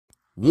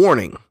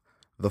Warning: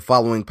 the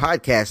following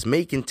podcast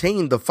may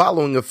contain the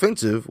following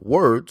offensive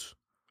words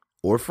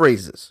or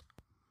phrases.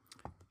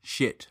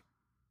 Shit.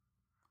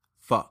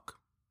 Fuck.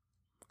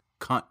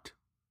 Cunt.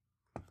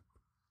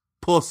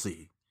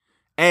 Pussy.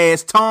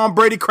 Ass Tom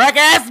Brady crack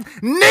ass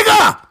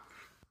nigga!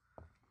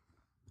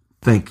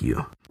 Thank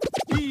you.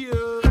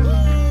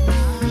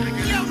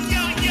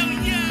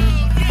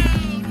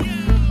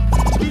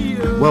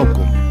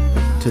 Welcome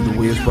to the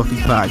Where's Buffy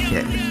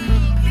podcast,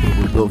 where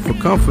we're built for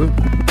comfort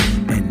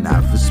and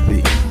not for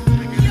speed.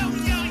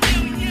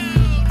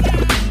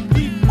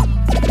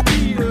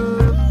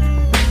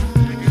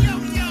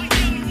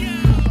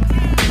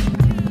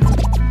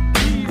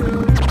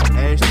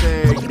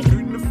 Hashtag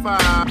shooting the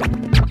five.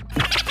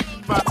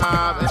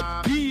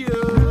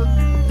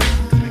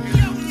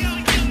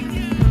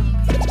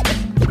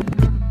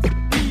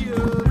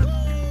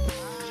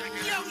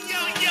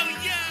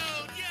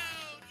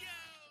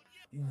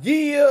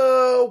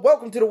 Yeah,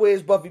 welcome to the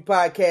Where's Buffy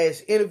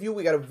podcast interview.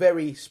 We got a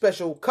very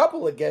special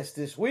couple of guests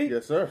this week.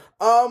 Yes, sir.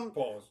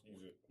 Pause.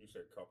 You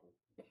said couple.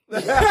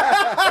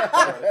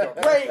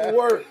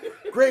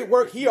 Great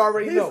work. He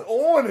already He's knows.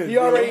 on it. He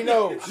already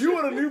knows. You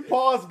are the new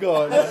pause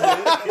guard.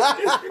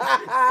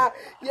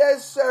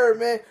 Yes, sir,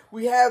 man.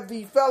 We have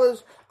the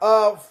fellas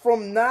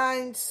from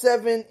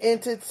 9-7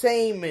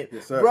 Entertainment.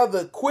 Yes, sir.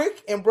 Brother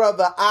Quik and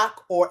brother Ahk,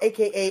 or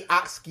a.k.a.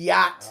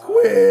 Ahksquiat.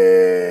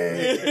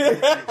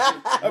 Quik.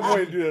 I'm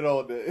going to do that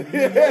all day.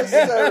 Yes,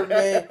 sir,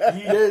 man.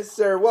 Yes,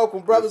 sir.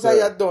 Welcome, brothers. Yes, How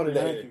sir. y'all doing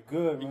today? Thank you.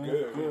 Good, man.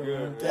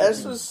 Good.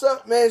 That's what's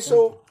up, man.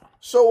 So,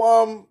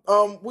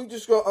 we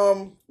just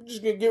gonna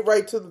get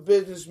right to the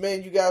business,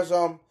 man. You guys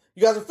are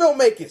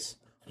filmmakers.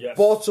 Yes.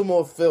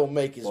 Baltimore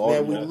filmmakers,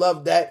 man. We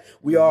love that.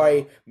 We are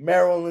a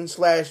Maryland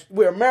podcast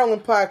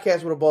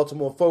with a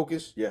Baltimore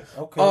focus. Yes.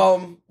 You Okay.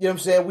 know what I'm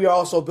saying? We are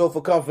also built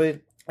for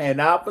comfort. And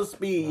not for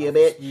speed,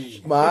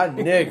 bitch. My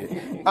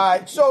nigga. All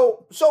right.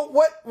 So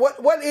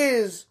what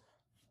is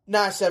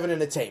 9-7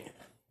 Entertainment?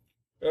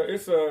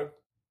 It's a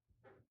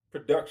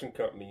production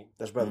company.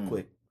 That's Brother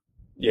Quik.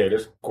 Yeah,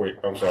 that's Quik.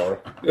 I'm sorry.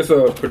 It's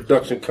a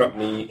production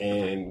company,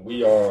 and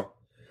we'll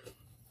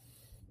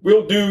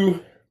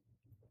do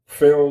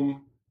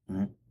film,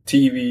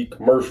 TV,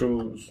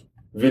 commercials,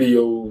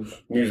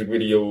 videos, music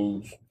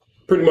videos,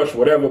 pretty much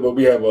whatever, but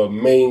we have a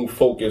main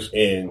focus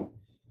in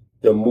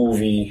the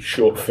movie,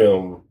 short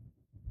film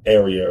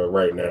area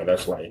right now.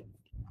 That's like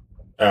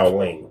our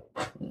lane.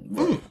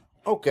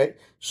 Okay.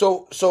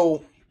 So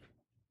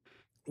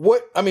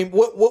what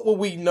would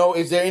we know?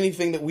 Is there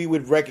anything that we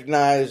would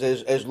recognize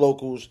as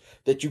locals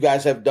that you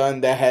guys have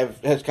done that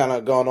has kind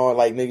of gone on,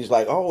 like niggas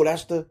like, oh,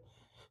 that's the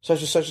such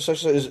and such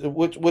and such?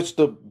 What's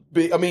the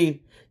big? I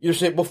mean, you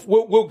said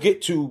we'll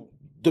get to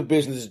the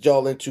business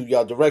y'all into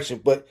y'all direction,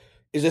 but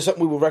is there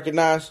something we would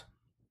recognize?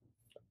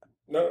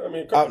 No, I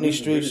mean, Out in these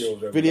streets,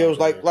 videos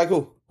like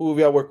who have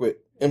y'all worked with?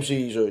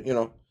 MCs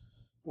or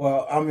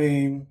Well, I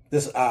mean,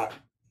 this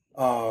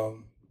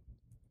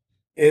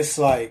it's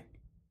like,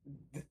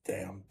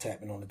 damn, I'm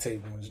tapping on the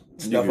table and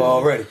stuff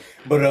already.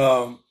 But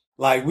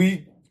like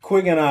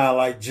Quik and I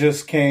like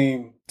just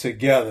came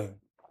together.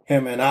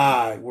 Him and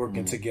I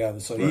working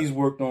together. So he's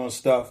worked on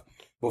stuff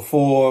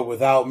before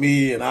without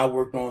me, and I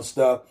worked on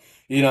stuff,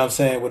 you know what I'm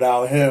saying,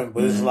 without him.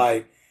 But it's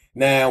like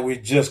now we're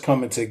just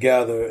coming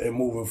together and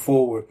moving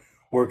forward,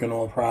 working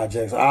on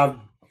projects. I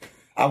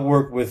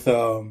work with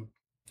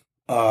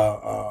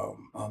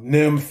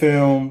NIM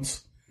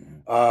Films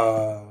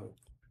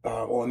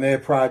on their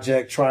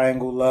project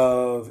Triangle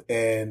Love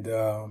and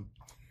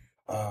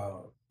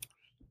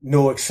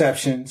No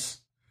Exceptions.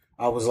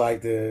 I was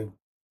like the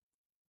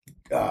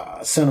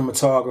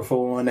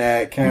cinematographer on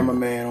that,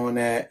 cameraman on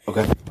that.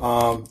 Okay.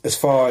 As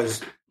far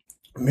as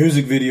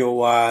music video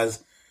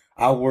wise,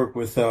 I work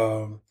with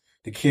the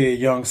kid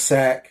Young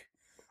Sack.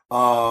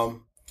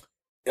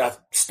 I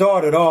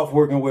started off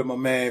working with my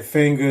man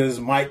Fingers,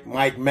 Mike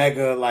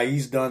Mega, like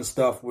he's done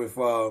stuff with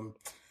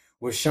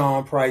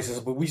Sean Prices,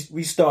 but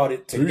we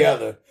started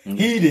together.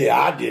 He did,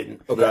 I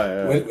didn't.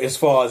 Okay. As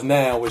far as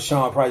now with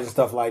Sean Price and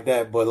stuff like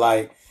that, but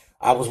like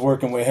I was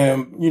working with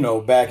him,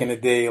 back in the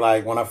day,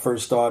 like when I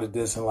first started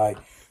this in like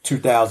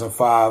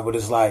 2005, but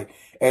it's like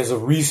as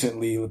of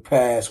recently, the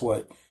past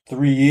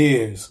 3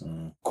 years,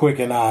 Quik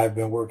and I have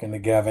been working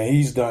together. And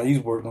he's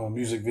worked on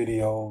music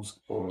videos,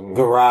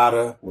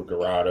 Garada. With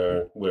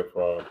Garada, with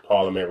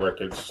Parliament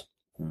Records.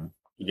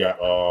 You got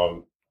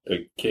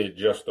the kid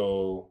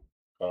Justo,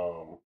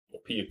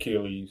 P.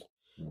 Achilles.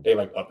 They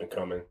like up and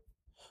coming.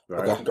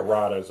 Right. Okay.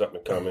 Garada is up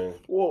and coming.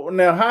 Well,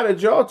 now, how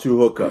did y'all two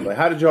hook up? Like,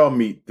 how did y'all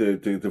meet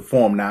to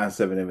form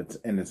 9-7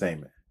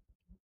 Entertainment?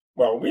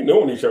 Well, we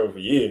known each other for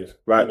years,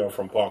 right?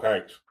 From Park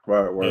Heights.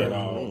 Right.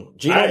 And,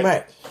 Gino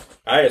Mac.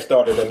 I had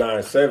started at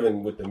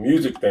 9-7 with the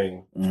music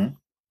thing. I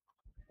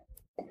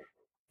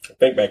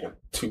think back in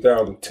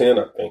 2010,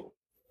 I think.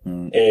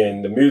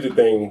 And the music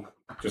thing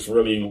just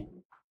really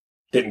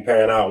didn't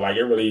pan out. Like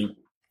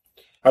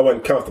I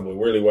wasn't comfortable. It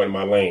really wasn't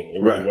my lane.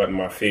 It really wasn't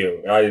my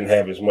field. I didn't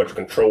have as much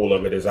control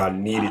of it as I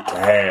needed to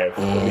have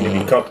for me to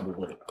be comfortable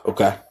with it.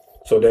 Okay.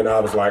 So then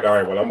I was like, all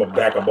right, well, I'm going to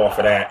back up off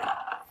of that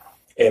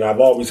And I've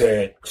always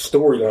had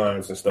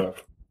storylines and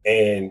stuff.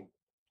 And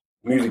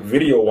music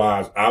video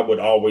wise, I would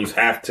always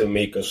have to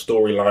make a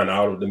storyline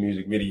out of the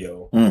music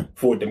video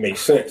for it to make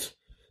sense.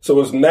 So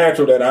it's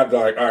natural that I'd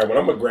like, all right, well,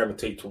 I'm going to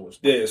gravitate towards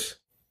this.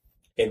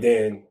 And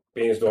then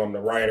being as though I'm the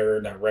writer,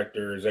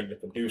 director, executive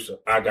producer,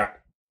 I got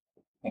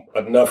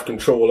enough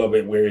control of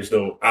it where as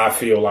though I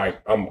feel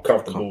like I'm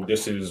comfortable.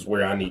 This is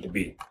where I need to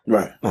be.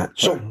 Right.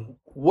 So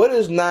what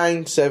does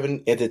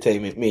 9-7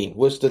 entertainment mean?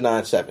 What's the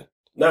 9-7?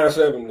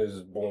 9-7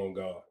 is born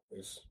God.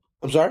 It's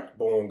I'm sorry?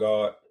 born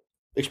God.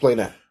 Explain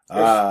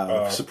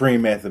that.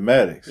 Supreme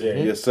mathematics. Yeah.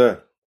 Yes,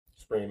 sir.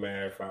 Spring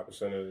Math,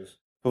 5%ers.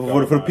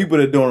 For the people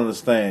that don't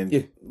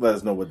understand, let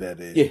us know what that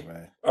is. Yeah.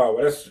 Man. Oh,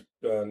 well, that's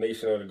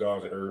Nation of the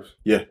Gods of Earth.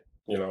 Yeah.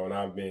 You know, and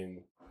I've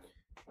been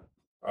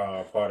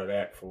part of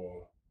that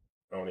for,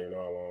 I don't even know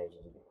how long,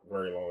 it was a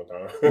very long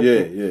time.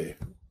 Yeah.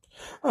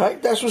 All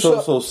right, that's what's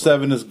up. So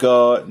 7 is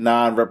God,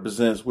 9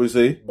 represents, what do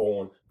you say?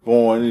 Born.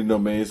 You know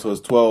what I mean? So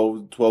it's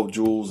 12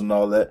 jewels and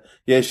all that.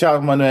 Yeah, shout out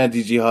to my man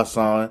DJ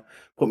Hassan.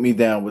 Put me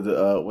down with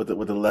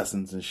the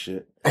lessons and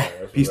shit.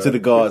 Peace to the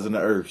gods and the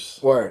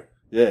earths. Word.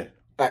 Yeah.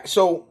 All right,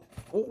 so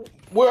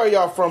where are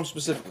y'all from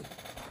specifically?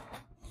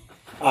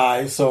 All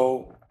right,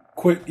 so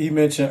Quik, he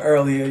mentioned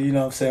earlier, you know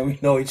what I'm saying, we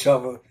know each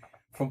other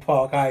from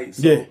Park Heights.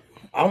 So Yeah.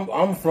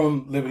 I'm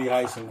from Liberty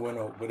Heights and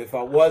Gwinnett, but if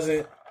I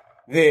wasn't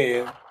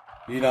there,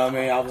 you know what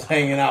I mean, I was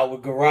hanging out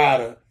with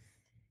Garada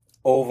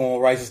over on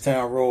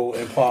Righteoustown Road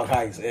in Park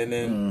Heights. And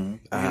then,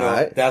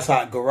 that's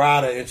how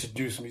Garada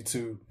introduced me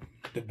to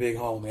the big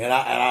homie. And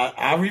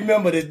I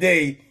remember the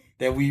day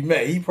that we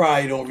met. He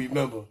probably don't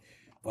remember,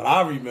 but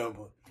I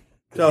remember.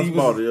 Tell us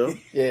about it, yo.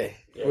 Yeah.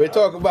 We'll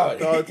talk about it.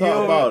 Talk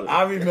about it.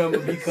 I remember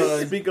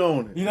because Speak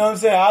on it. you know what I'm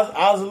saying?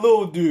 I was a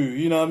little dude,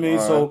 you know what I mean?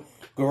 All So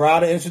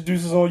Garada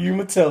introduces on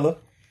Umatilla.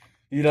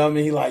 You know what I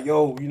mean? He like,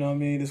 yo, you know what I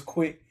mean? This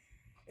Quik.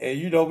 And,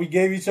 you know, we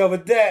gave each other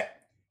that.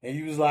 And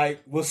he was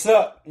like, what's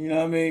up? You know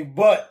what I mean?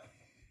 But,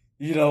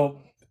 you know,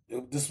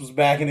 this was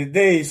back in the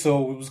day,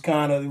 so it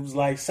was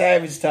like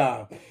savage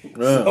time.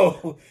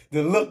 So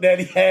the look that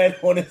he had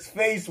on his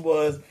face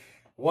was,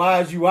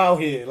 why is you out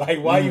here?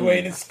 Like, why you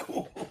ain't in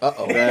school?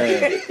 Uh-oh.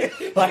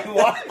 Like,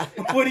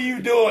 what are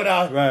you doing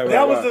out here?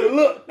 That was the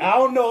look. I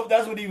don't know if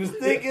that's what he was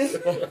thinking,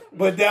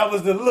 but that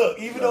was the look.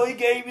 Even though he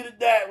gave me the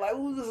dap, like,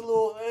 who's this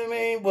little, I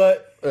mean,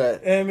 but,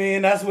 I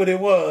mean, that's what it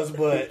was.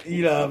 But,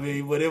 you know what I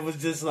mean? But it was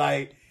just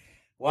like,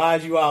 why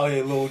is you out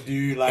here, little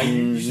dude? Like,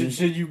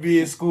 should you be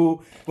in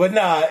school? But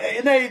nah,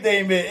 and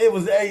everything, man,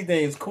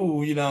 everything is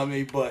cool, you know what I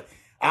mean? But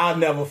I'll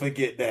never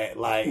forget that.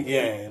 Like,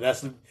 yeah,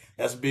 that's a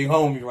big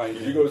homie right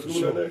there. You go to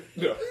school that day?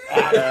 No.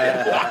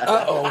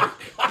 Uh-oh.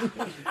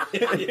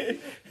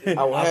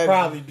 I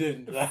probably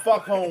didn't.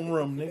 Fuck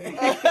homeroom, nigga.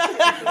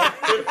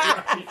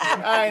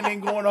 I ain't even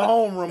going to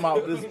homeroom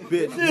out this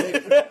bitch,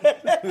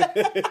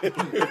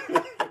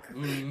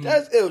 nigga.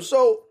 That's ill.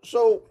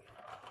 So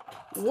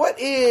what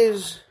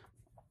is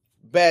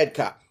bad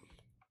cop?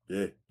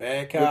 Yeah.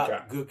 Bad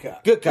cop, good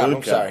cop. Good cop, Good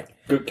I'm cop. sorry.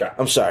 Good cop.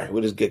 I'm sorry.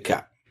 What is good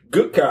cop?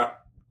 Good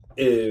cop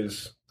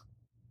is,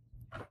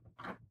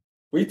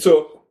 we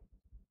took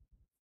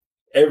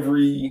a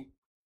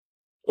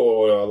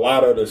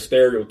lot of the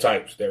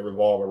stereotypes that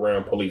revolve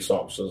around police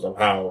officers of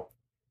how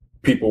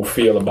people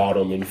feel about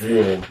them and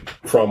view them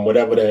from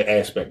whatever their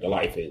aspect of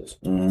life is.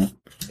 Mm-hmm.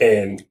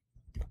 And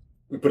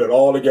we put it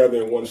all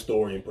together in one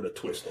story and put a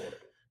twist on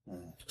it.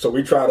 So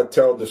we try to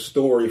tell the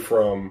story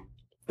from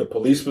the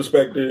police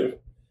perspective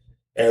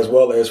as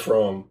well as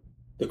from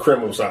the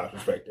criminal side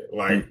perspective.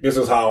 Like, this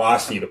is how I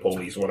see the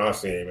police when I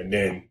see them, and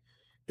then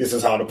this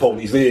is how the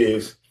police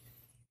is.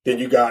 Then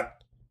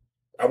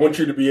I want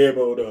you to be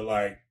able to,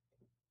 like,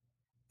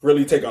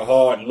 really take a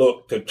hard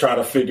look to try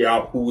to figure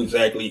out who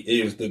exactly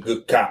is the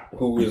good cop,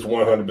 who is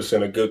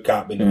 100% a good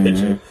cop in the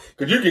picture.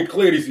 Because you can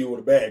clearly see what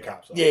the bad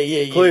cops are.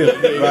 Yeah. Clearly.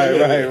 Right. You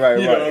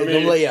know what I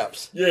mean? The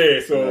layups. Yeah,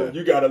 so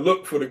you got to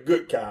look for the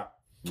good cop.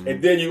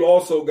 And then you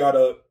also got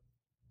to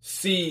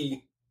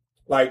see,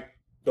 like,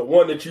 the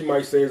one that you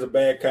might say is a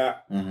bad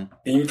cop. Then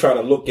you try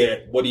to look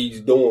at what he's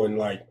doing.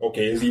 Like,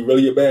 okay, is he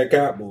really a bad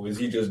cop, or is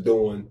he just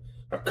doing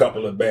a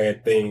couple of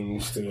bad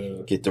things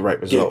to Get the right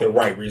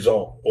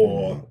result.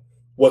 Or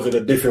was it a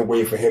different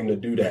way for him to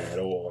do that?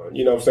 Or,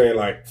 you know what I'm saying?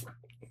 Like,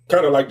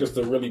 kind of like just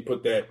to really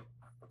put that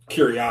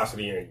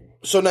curiosity in you.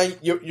 So now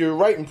your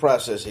writing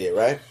process here,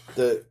 right?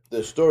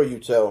 The story you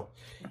tell,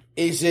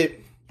 is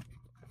it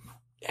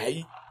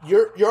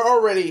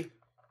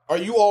are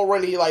you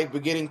already like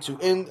beginning to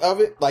end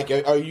of it? Like,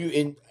 are you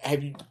in?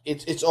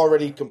 It's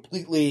already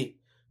completely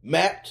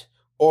mapped,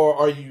 or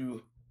are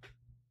you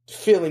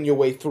feeling your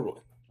way through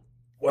it?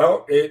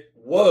 Well, it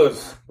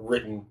was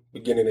written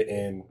beginning to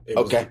end. It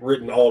was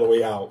written all the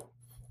way out.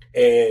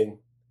 And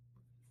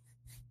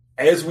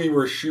as we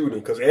were shooting,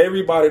 because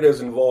everybody that's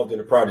involved in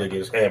the project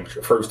is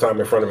amateur. First time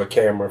in front of a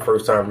camera,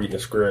 first time reading a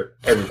script,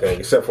 everything,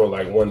 except for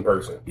like one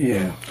person.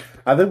 Yeah.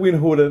 I think we know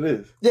who that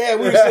is. Yeah,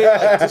 we were saying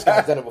like this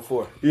guy's done it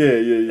before.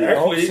 Yeah.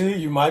 Actually, see,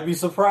 you might be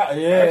surprised.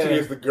 Yeah, actually,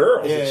 it's the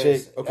girl. Yeah.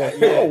 Chick.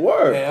 Okay. Oh,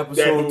 word. Yeah,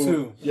 episode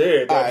 2. Yeah,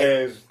 that Alright.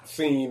 has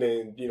seen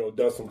and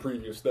done some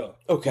previous stuff.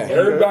 Okay.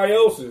 Everybody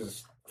else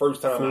is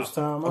first time First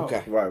out. time out.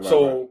 Okay. Right.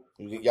 So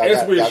Y'all As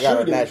got, we're y'all got a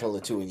shooting- natural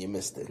or two and you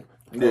missed it.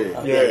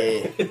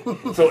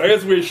 yeah. So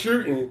as we're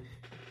shooting,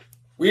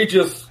 we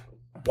just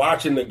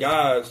watching the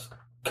guys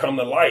come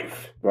to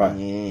life. right.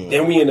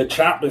 Then we in the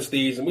chopping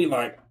stage, and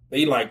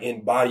they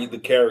embodied the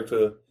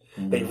character.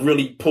 They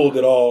really pulled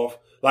it off.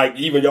 Like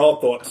even y'all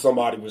thought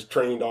somebody was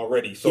trained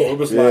already. So it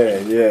was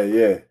like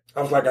Yeah.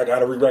 I was like, I got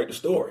to rewrite the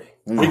story.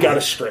 We got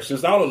to stretch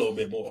this out a little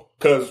bit more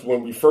because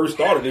when we first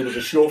started, it was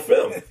a short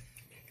film.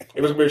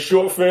 It was a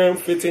short film,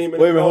 15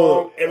 minutes Wait a minute, hold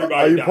long. on. Everybody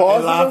Are you died.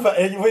 pausing?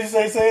 And what you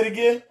say it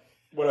again?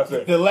 What I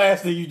said The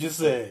last thing you just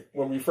said.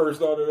 when we first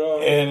started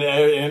off.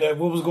 And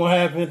what was going to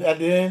happen at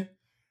the end?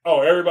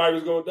 Oh, everybody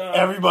was going to die.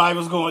 Everybody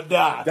was going to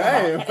die.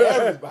 Damn.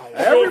 Everybody.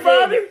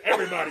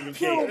 Everybody was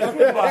dead.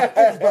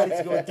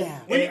 Everybody's going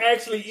down. We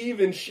actually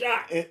even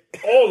shot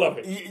all of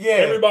it. Yeah.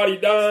 Everybody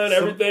done,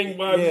 everything.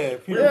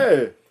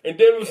 Yeah. And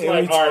then it was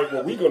like, all right,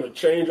 well, we're going to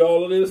change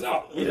all of this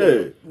out.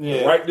 We're gonna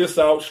Yeah. write this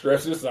out,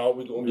 stress this out.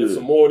 We're going to get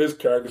some more of this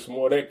character, some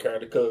more of that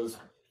character. Because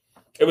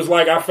it was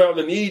like I felt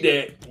the need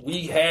that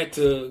we had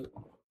to,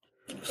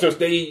 since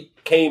they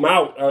came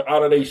out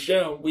of their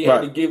shell, we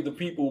had to give the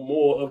people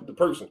more of the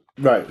person.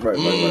 Right.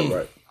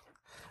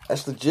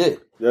 That's legit.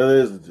 That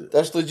is legit.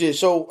 That's legit.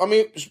 So, I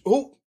mean,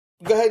 who?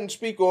 Go ahead and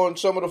speak on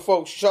some of the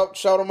folks. Shout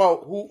them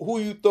out. Who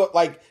you thought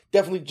like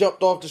definitely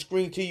jumped off the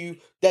screen to you?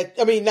 That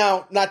I mean,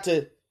 now not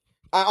to.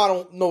 I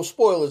don't know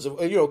spoilers.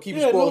 Keep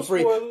it spoiler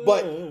free.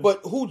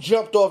 But who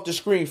jumped off the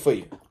screen for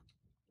you?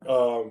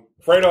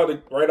 Right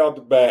out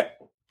the bat,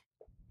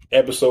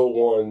 episode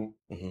 1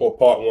 or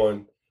part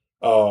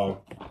 1,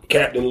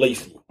 Captain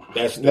Lacey.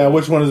 Now,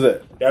 which one is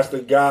that? That's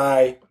the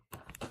guy,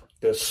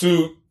 the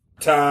suit,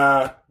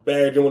 tie,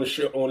 badge on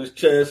his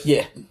chest.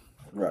 Yeah,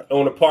 Right.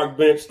 On the park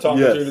bench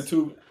talking to the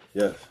two.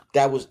 Yes.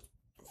 that was.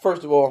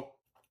 First of all,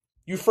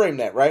 you framed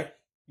that right.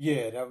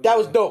 Yeah. That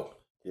was dope.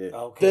 Yeah.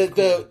 Okay.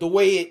 The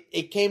way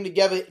it came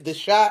together, the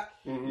shot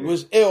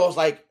was ill. I was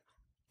like,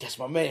 that's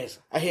my man's.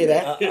 I hear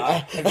that.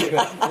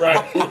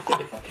 Right.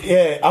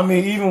 Yeah, I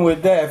mean, even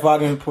with that, if I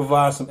can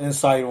provide some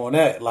insight on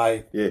that,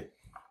 like,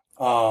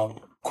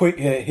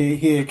 Quik,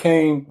 he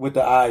came with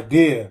the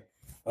idea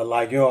of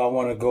like, yo, I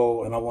want to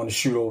go and I want to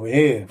shoot over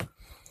here.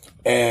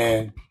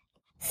 And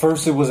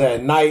first it was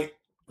at night.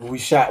 We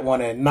shot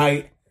one at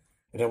night.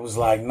 And it was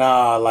like,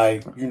 nah,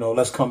 like,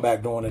 let's come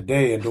back during the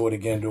day and do it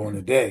again during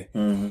the day.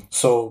 Mm-hmm.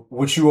 So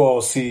what you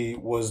all see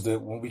was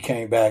when we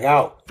came back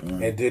out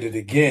and did it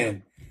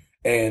again.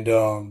 And,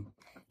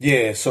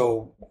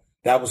 so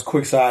that was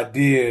Quik's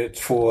idea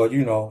for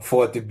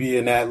it to be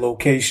in that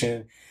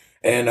location.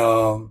 And,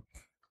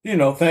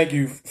 thank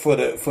you for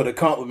the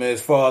compliment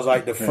as far as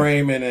like the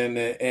framing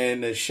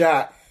and the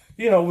shot,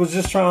 was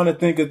just trying to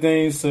think of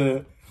things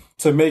to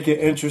make it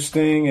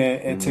interesting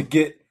and to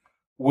get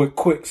what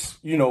Quik's,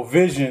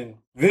 vision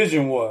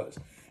was.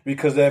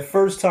 Because that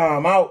first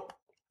time out,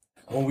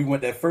 when we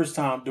went that first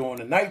time during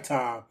the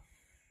nighttime,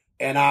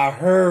 and I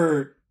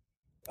heard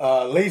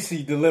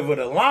Lacey deliver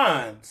the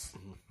lines,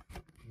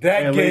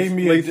 that gave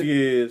me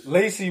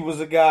Lacey was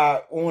a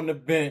guy on the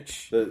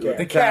bench,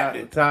 the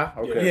captain. Tie?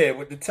 Okay. Yeah,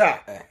 with the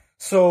tie.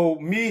 So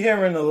me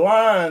hearing the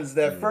lines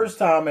that first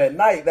time at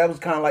night, that was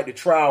kind of like the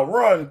trial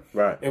run.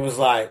 Right. It was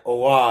like,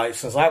 oh, all right,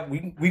 since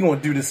we gonna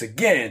do this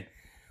again,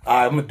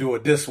 I'm gonna do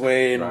it this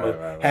way and I'm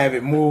gonna have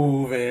it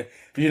move, and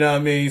you know what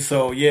I mean.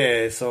 So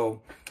yeah,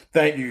 so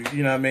thank you.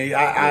 You know what I mean.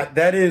 I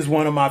that is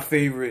one of my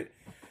favorite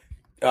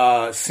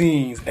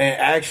scenes, and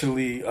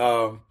actually,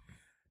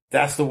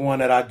 that's the one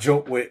that I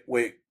joke with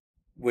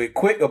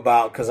Quik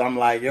about, because I'm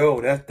like,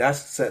 yo, that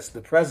sets the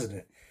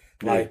precedent.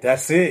 Like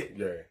that's it.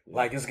 Yeah.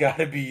 Like it's got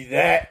to be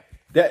that.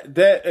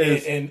 That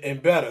is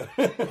and better.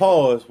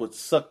 pause what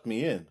sucked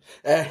me in.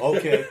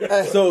 Okay.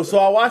 So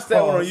I watched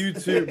that one on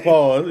YouTube.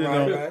 Pause.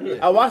 Right.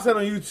 I watched that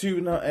on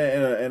YouTube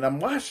and I'm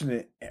watching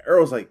it. And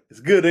Earl's like, "It's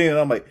good." And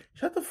I'm like,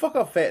 "Shut the fuck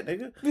up, fat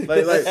nigga!"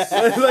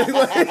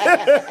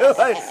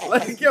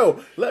 Like, yo,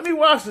 let me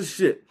watch this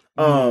shit.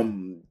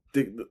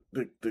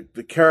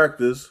 The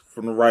characters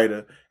from the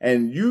writer,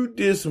 and you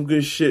did some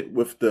good shit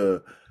with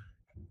the.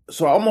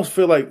 So I almost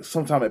feel like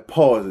sometimes it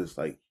pauses,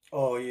 like.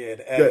 Oh yeah,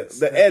 the edits,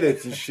 the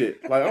edits and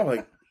shit. Like I'm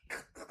like,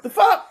 the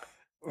fuck.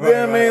 You know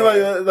what I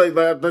mean? Like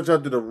I thought y'all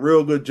did a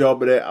real good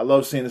job of that. I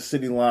love seeing the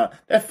city line,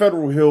 that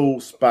Federal Hill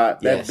spot,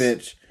 that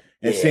bench,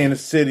 and seeing the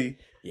city.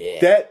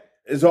 Yeah, that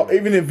is all.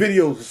 Even in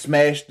videos,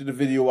 Smash did a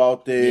video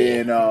out there,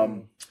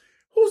 and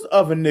who's the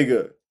other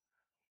nigga?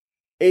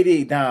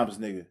 88 Dimes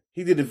nigga.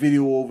 He did a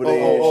video over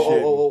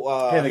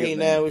there. Hey,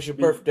 now it's your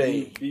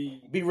birthday.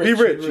 Be rich.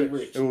 Be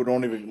rich. Ooh,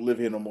 don't even live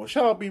here no more.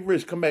 Shout out, Be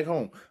Rich. Come back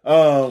home. You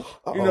know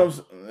what I'm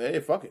saying? Hey,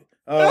 fuck it.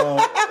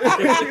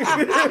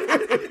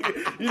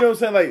 You know what I'm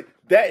saying? Like,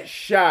 that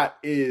shot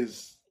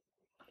is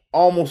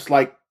almost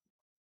like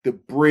the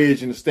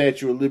bridge and the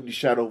Statue of Liberty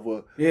shot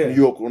over Yeah. New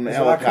York on the It's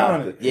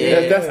helicopter. iconic.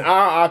 Yeah. That's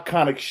our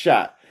iconic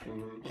shot.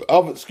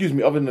 Other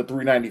than the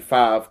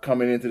 395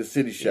 coming into the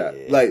city shot.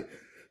 Yeah. Like,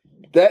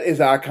 that is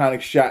an iconic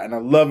shot, and I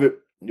love it.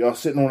 Y'all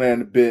sitting on there on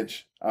the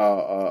bench.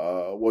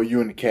 Well, you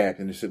and the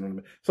captain is sitting on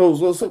the bench.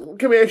 So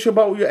can we ask you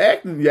about your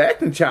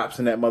acting chops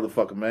in that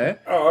motherfucker, man?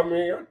 Oh, I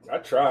mean, I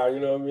try, you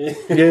know what I mean?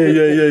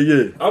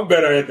 Yeah. I'm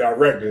better at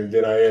directing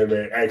than I am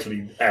at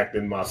actually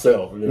acting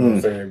myself, you know what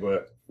I'm saying?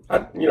 But, I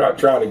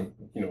try to,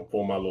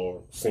 pull my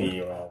little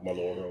scene or my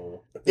little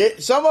role.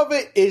 Some of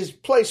it is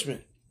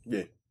placement.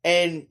 Yeah.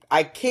 And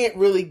I can't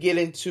really get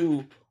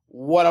into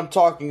what I'm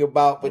talking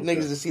about, but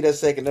niggas that see that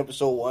second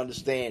episode will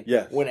understand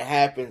when it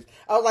happens.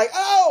 I was like,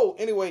 oh!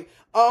 Anyway,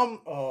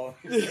 Oh.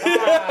 Okay. You know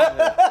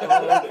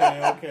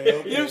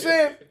what I'm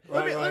saying?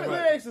 Let me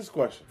ask this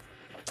question.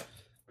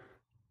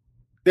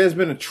 There's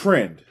been a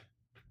trend.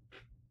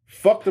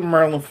 Fuck the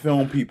Maryland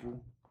film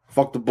people.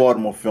 Fuck the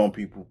Baltimore film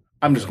people.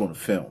 I'm just going to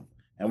film.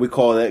 And we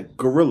call that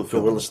guerrilla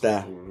film. Guerrilla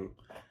style. Mm-hmm.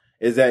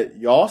 Is that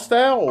y'all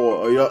style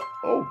or are y'all...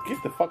 Oh,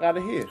 get the fuck out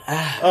of here.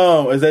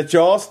 Is that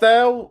y'all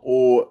style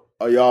or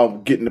are y'all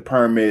getting the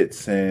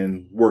permits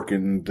and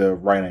working the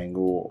right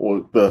angle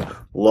or the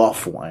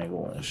lawful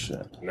angle and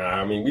shit? Nah,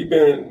 I mean, we've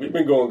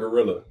been going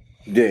guerrilla.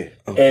 Yeah.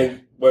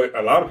 But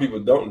a lot of people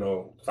don't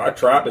know. So I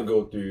tried to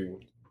go through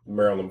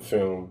Maryland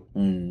film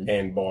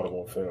and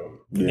Baltimore film.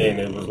 Yeah. And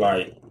it was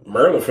like,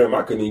 Maryland film,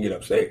 I couldn't even get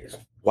upstairs.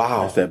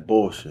 Wow. That's that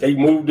bullshit. They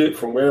moved it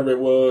from wherever it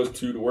was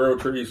to the World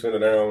Trade Center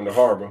down in the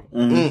harbor.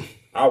 Mm-hmm.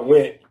 I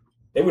went.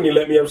 They wouldn't even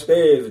let me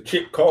upstairs. A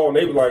chick called and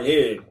they was like,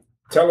 hey,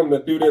 tell them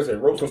to do this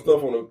and wrote some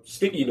stuff on a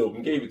sticky note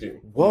and gave it to me.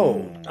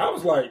 Whoa. I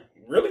was like,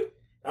 really?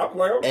 I was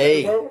like,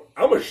 okay, bro,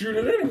 I'm going to shoot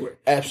it anyway.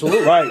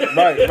 Absolutely.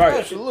 Right.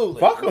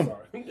 Absolutely. Fuck them.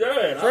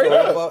 Yeah. Straight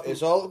up.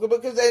 It's all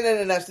because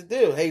and that's the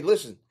deal. Hey,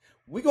 listen,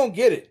 we gonna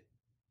get it.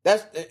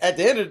 That's at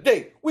the end of the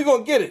day, we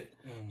gonna get it.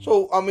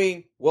 So I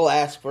mean, we'll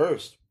ask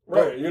first.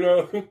 Right,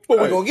 But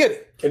we're going to get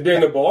it. And then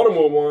the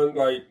Baltimore one,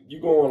 like,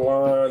 you go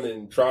online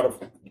and try to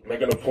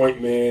make an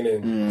appointment,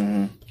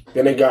 and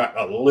then they got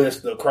a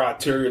list of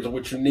criteria of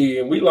what you need.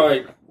 And we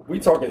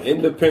talking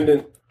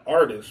independent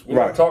artists.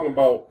 We're not talking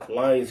about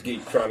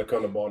Lionsgate trying to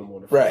come to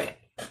Baltimore. Right.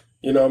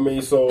 You know what I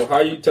mean? So how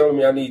you telling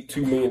me I need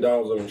 $2 million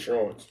of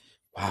insurance?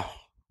 Wow.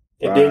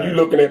 And then you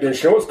looking at the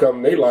insurance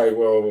company, they like,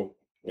 well,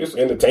 it's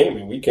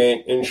entertainment. We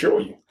can't insure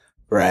you.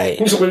 Right.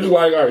 So it's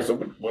like, all right, so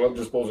what, I'm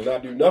just supposed to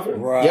not do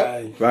nothing? Right.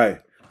 Yep. Right.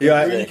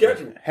 Yeah. Where you catch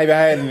me? Have you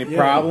had any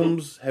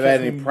problems? Have you had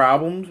any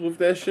problems with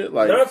that shit?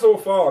 Like, not so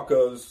far,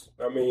 because,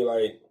 I mean,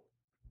 like,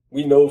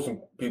 we know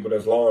some people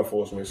that's law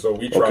enforcement, so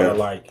we try to,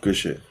 like, good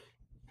shit.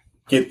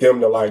 Get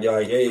them to, like,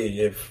 hey,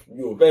 if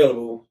you're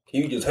available,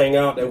 can you just hang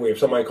out? That way, if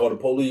somebody call the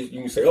police, you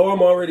can say, oh,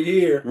 I'm already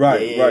here.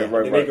 Right.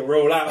 And they can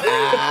roll out.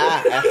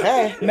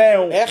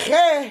 Now,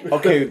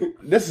 okay,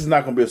 this is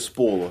not going to be a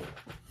spoiler,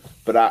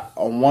 but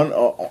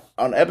on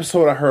an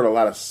episode, I heard a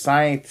lot of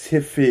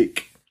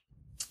scientific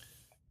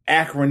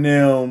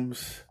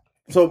acronyms.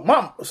 So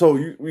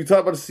we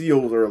talked about the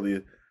CEOs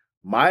earlier.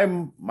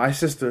 My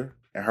sister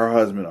and her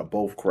husband are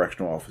both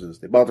correctional officers.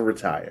 They're about to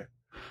retire.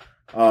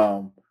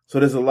 So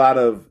there's a lot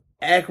of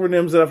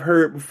acronyms that I've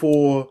heard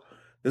before.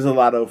 There's a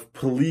lot of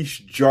police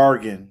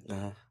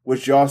jargon,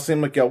 which y'all seem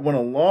like y'all went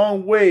a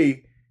long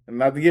way, and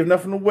not to give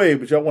nothing away,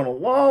 but y'all went a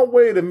long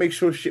way to make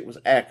sure shit was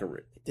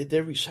accurate. Did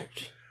their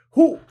research.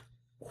 Who,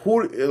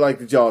 like,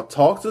 did y'all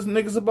talk to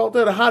niggas about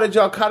that, or how did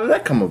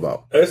that come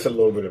about? It's a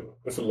little bit of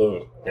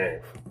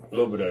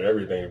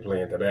everything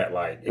playing to that.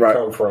 Like, it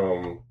come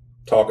from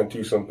talking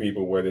to some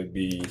people, whether it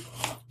be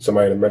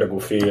somebody in the medical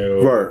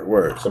field,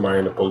 somebody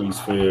in the police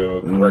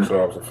field,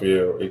 correctional officer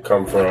field. It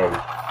come from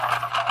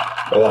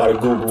a lot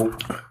of Google,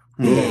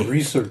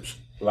 research,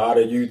 a lot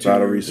of YouTube, a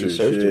lot of research.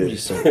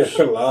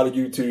 a lot of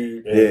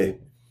YouTube, and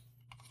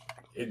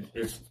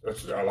it's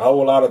a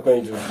whole lot of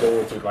things just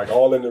going to, like,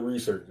 all in the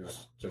research,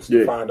 just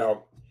to find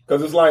out.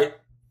 Because it's like,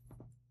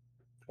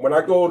 when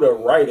I go to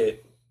write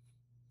it,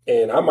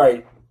 and I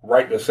might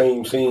write the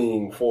same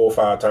scene 4 or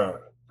 5 times,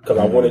 because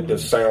I want it to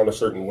sound a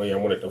certain way, I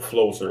want it to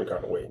flow a certain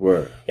kind of way.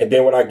 And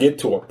then when I get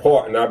to a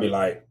part, and I'll be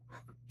like,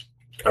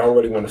 I don't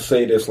really want to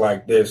say this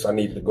like this, I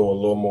need to go a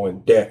little more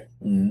in depth.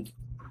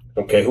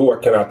 Okay, who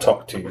can I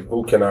talk to?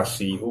 Who can I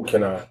see?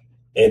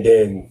 And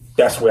then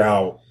that's where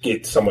I'll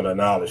get some of the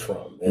knowledge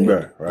from. And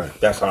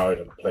that's how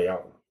it'll play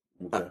out.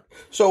 Okay.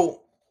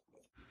 So,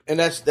 and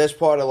that's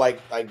part of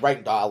like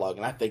writing dialogue,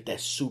 and I think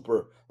that's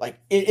super. Like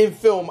in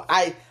film,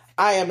 I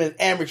am an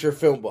amateur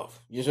film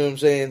buff. You know what I'm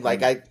saying?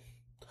 Like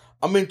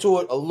I'm into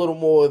it a little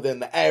more than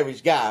the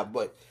average guy,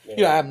 but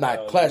I'm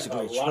not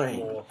classically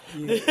trained.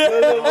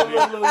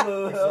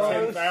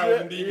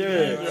 10,000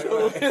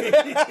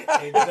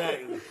 DVDs.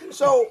 Exactly.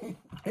 So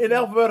In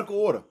alphabetical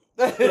order.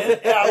 No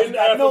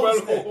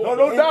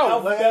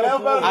doubt.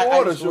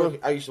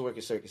 I used to work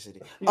in Circuit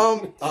City.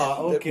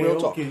 Okay. Real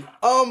talk.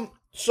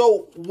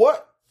 So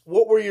what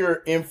were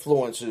your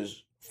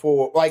influences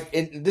for, like,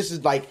 this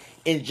is like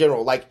in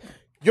general, like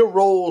your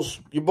roles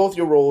in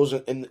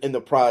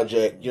the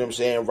project, you know what I'm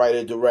saying,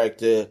 writer,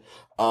 director,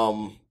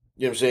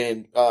 You know what I'm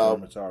saying?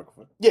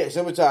 Cinematographer. Yeah,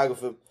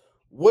 cinematographer.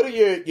 What are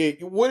your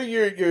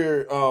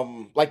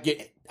like your,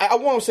 I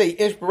want to say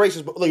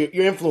inspirations, but like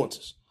your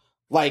influences?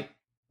 Like,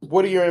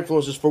 what are your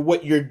influences for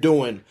what you're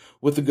doing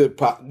with the Good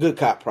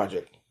Cop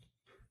project?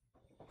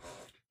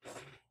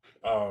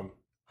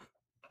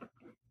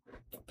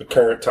 The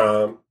current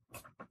time,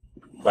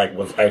 like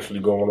what's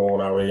actually going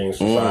on out here in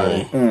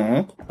society,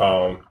 and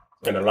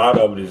a lot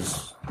of it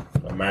is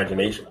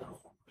imagination.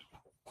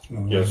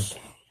 Yes,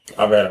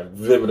 I've had a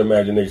vivid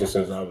imagination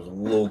since I was a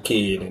little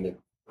kid, and it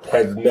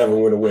has never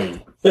went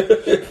away.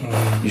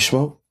 You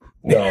smoke?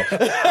 No.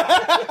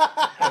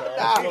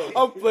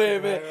 I'm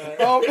playing, man.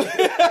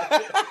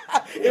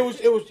 It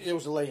was a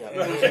layup.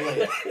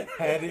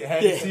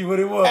 Had to see what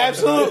it was.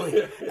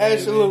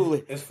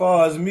 Absolutely. As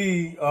far as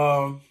me,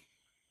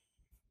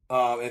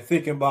 and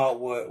thinking about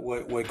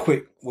what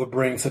Quik would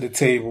bring to the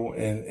table,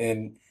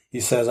 and he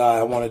says,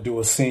 I want to do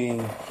a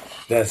scene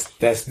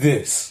that's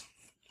this.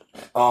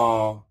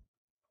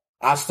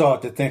 I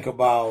start to think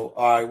about,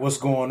 all right, what's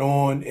going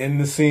on in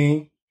the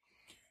scene,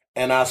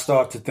 and I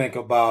start to think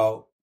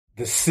about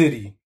the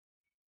city.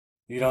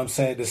 You know what I'm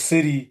saying? The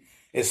city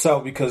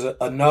itself, because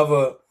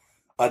another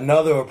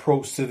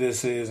approach to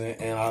this is,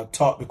 and I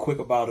talk to Quik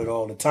about it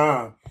all the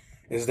time,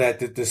 is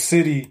that the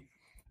city,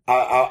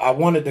 I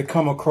wanted to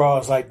come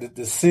across like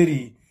the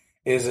city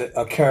is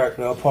a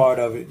character, a part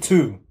of it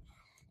too.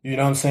 You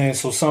know what I'm saying?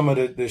 So some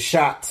of the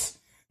shots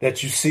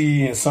that you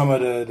see and some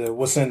of the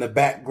what's in the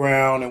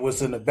background and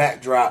what's in the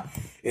backdrop,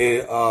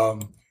 it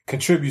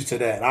contributes to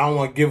that. I don't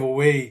want to give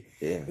away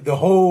the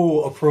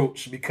whole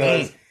approach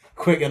because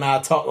Quik and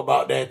I talk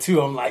about that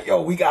too. I'm like,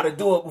 yo, we got to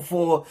do it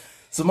before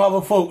some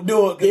other folk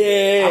do it.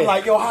 Yeah. I'm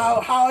like, yo,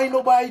 how ain't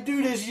nobody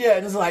do this yet?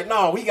 And it's like,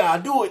 no, we got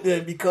to do it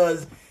then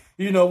because,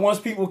 you know, once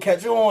people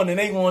catch on and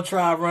they want to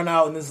try to run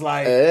out and it's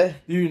like,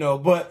 you know,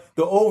 but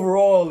the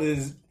overall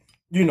is,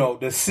 you know,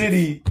 the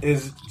city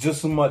is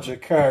just as much a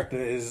character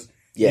as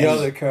the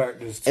other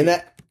characters too.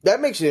 And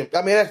that makes it,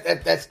 I mean,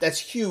 that's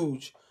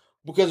huge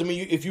because, I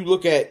mean, if you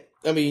look at,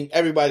 I mean,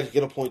 everybody's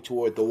going to point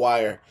toward The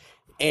Wire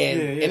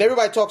and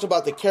everybody talks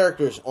about the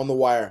characters on The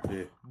Wire,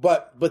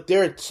 but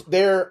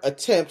their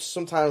attempts,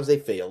 sometimes they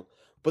failed,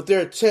 but their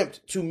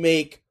attempt to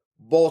make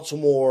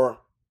Baltimore,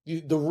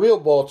 the real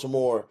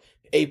Baltimore,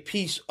 a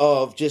piece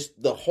of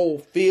just the whole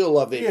feel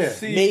of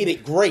it made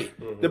it great.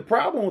 The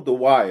problem with The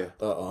Wire.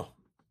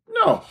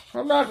 No,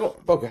 I'm not going.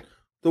 Okay.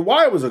 The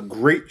Wire was a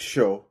great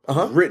show.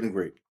 Written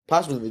great.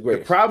 Possibly great.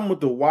 The problem with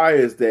The Wire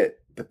is that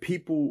the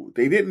people,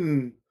 they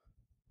didn't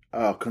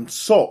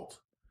consult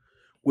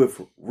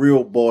with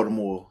real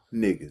Baltimore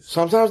niggas.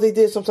 Sometimes they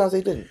did, sometimes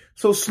they didn't.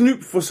 So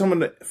Snoop for some of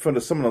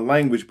the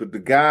language, but the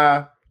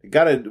guy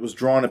that was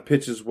drawing the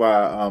pictures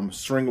while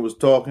Stringer was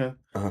talking,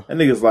 that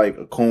nigga's like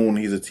a coon.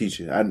 He's a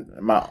teacher.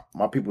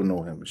 My people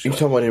know him. You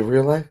talking about in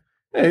real life?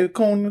 Yeah, he's a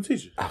coon and a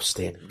teacher.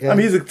 Outstanding. I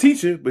mean, he's a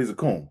teacher, but he's a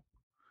coon.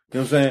 You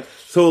know what I'm saying?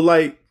 So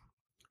like,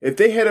 if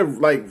they had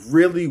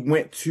really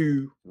went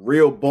to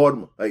real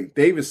Baltimore, like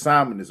David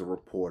Simon is a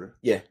reporter.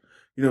 Yeah.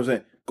 You know what I'm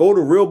saying? Go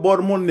to real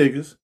Baltimore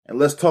niggas and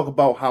let's talk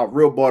about how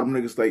real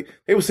Baltimore niggas, like,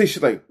 they would say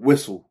shit like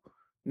whistle.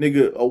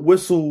 Nigga, a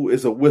whistle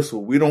is a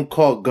whistle. We don't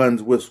call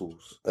guns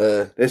whistles.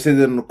 They said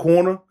that in the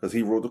corner, because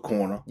he wrote the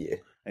corner. Yeah.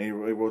 And he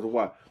wrote the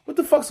why. What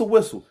the fuck's a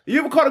whistle? You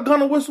ever caught a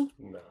gun a whistle?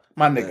 No.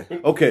 My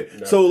nigga. Okay.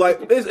 No. So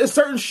like, it's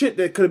certain shit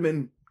that could have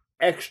been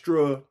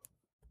extra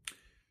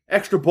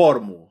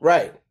Baltimore.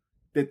 Right.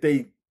 That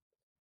they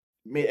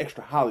made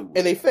extra Hollywood.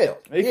 And they failed.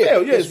 They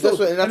failed, yeah. That's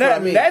what I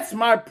mean. That's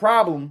my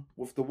problem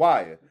with The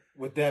Wire.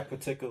 With that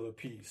particular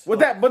piece. But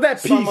that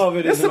piece. Some of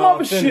it is some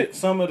other shit.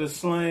 Some of the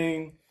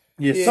slang.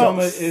 Yeah, some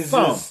of it is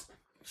just...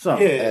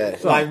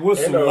 like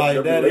whistle, and like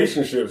the that.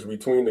 Relationships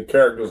between the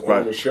characters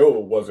on the show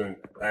wasn't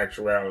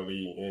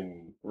actuality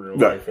in real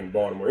life in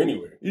Baltimore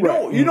anyway. You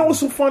know what's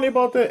so funny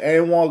about that?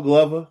 Anwar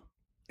Glover,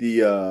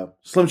 the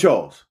Slim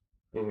Charles.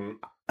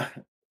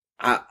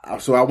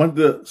 So I went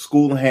to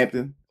school in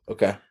Hampton.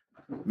 Okay.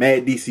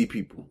 Mad DC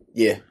people.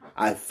 Yeah.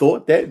 I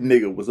thought that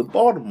nigga was a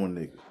Baltimore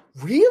nigga.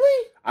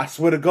 Really? I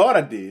swear to God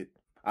I did.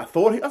 I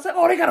was like,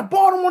 oh, they got a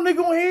Baltimore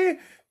nigga on here.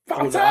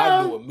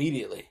 I knew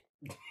immediately.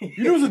 You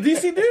knew it was a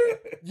DC dude?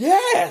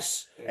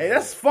 Yes. Hey,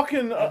 that's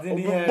fucking.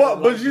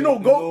 But you know,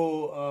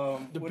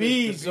 the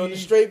bees on the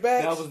straight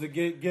backs. That was the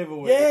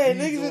giveaway. Yeah,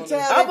 niggas in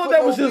town. I thought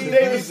that was just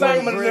David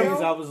Simon and them.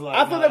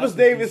 I thought that was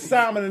David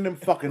Simon and them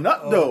fucking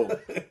up though.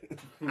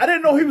 I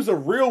didn't know he was he's a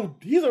real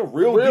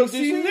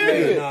DC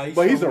nigga.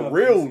 But he's a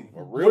real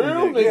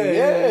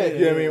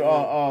nigga.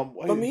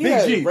 Yeah. I mean,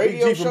 Big G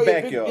from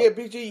Backyard. Yeah,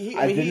 Big G.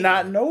 I did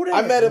not know that.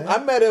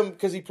 I met him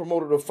because he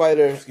promoted a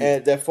fighter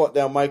that fought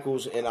down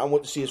Michaels, and I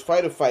went to see his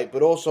fighter fight.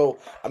 But also,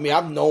 I mean,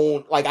 I've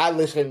known, like, I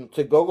listen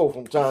to Go-Go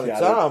from time to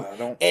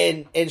time,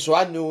 and so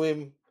I knew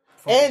him.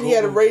 And he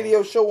had a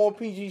radio show on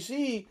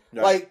PGC.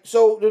 Yeah. Like,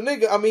 so the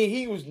nigga, I mean,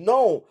 he was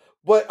known.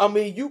 But, I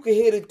mean, you can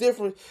hear the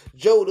difference.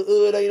 Joe, the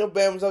hood, ain't no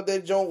Bama's out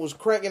there, Jones was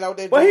cranking out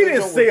there. But he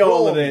didn't say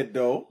all of that,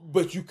 though.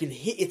 But you can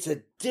hear, it's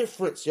a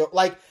difference, yo.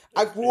 Like,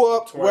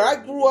 where I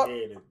grew up,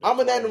 I'm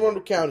an Anne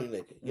Arundel County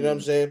nigga. You know what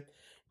I'm saying?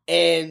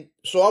 And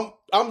So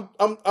I'm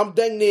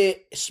dang near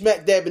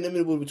smack dab in the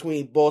middle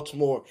between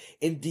Baltimore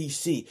and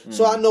DC.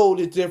 So I know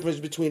the difference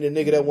between a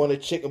nigga that want a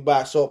chicken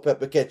box, salt,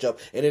 pepper, ketchup,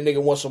 and a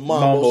nigga wants some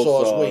mambo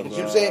sauce wings.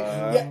 You know what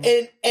I'm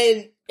saying?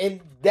 Yeah, and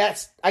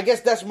that's, I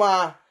guess that's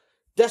my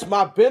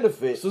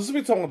benefit. So since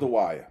we talking about The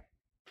Wire,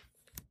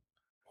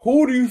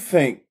 who do you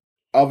think,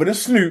 other than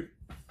Snoop,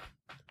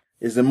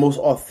 is the most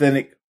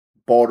authentic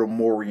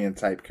Baltimorean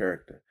type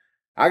character?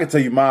 I can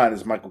tell you mine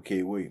is Michael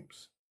K.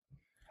 Williams.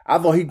 I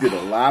thought he did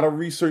a lot of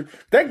research.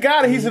 That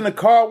guy that he's in the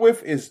car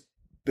with is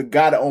the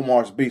guy that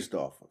Omar's based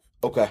off of.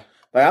 Okay.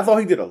 Like, I thought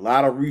he did a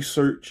lot of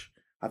research.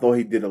 I thought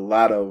he did a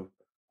lot of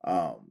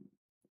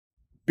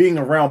being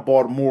around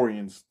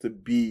Baltimoreans to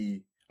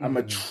be, I'm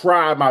going to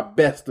try my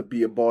best to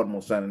be a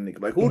Baltimore sounding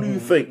nigga. Like, who do you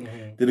think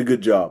did a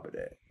good job of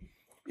that?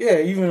 Yeah,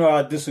 even though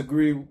I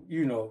disagree,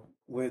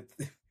 with...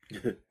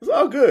 It's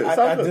all good. It's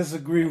all I good.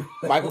 disagree with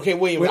Michael K.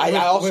 Williams. I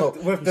also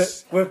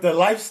with the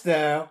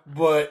lifestyle,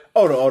 but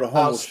the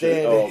homo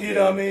shit. Oh, okay. You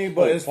know what I mean.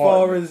 But as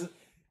far as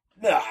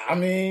I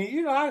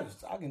mean, I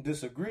can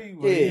disagree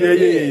with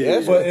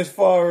yeah. But as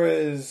far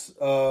as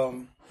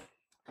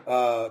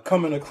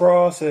coming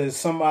across as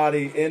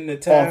somebody in the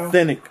town,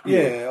 authentic,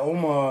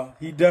 Omar,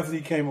 he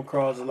definitely came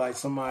across as like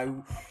somebody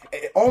who,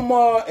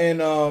 Omar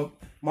and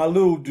my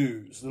little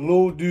dudes, the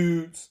little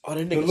dudes, the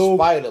nigga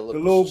Spider, the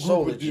little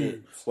group of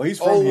dudes. Well, he's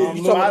from you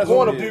talking about the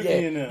corner boys?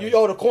 Yeah.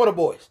 The corner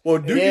boys. Well,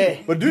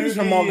 Doogie's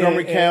from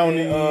Montgomery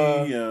County.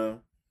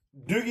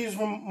 Doogie's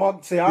from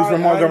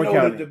Montgomery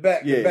County. The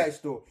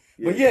backstory.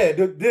 But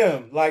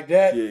them like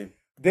that. Yeah.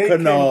 They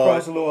came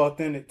across a little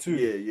authentic too.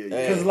 Yeah.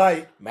 Because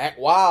like Mac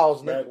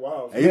Wiles,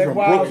 he's from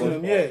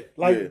Brooklyn.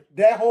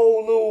 That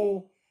whole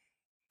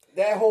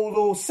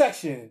little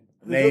section.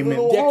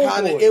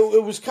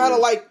 It was kind of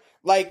like,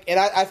 and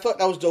I thought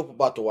that was dope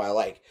about The Wire.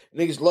 Like,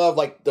 niggas love,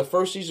 like, the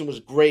first season was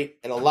great,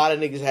 and a lot of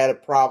niggas had a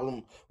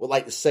problem with,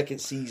 like, the second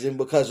season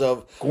because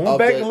of... Going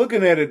back and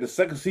looking at it, the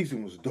second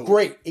season was dope.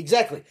 Great,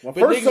 exactly. When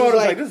first saw it,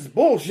 like, this is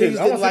bullshit.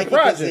 Niggas didn't like it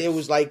because it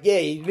was like,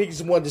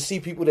 niggas wanted to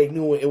see people they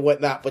knew and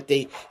whatnot, but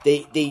they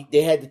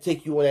had to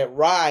take you on that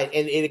ride,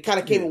 and it kind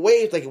of came in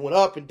waves, like, it went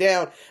up and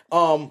down,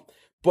 and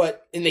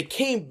they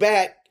came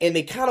back, and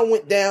they kind of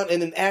went down,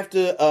 and then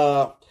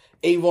after...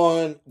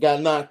 Avon got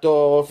knocked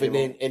off, and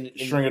then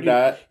Stringer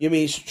died. You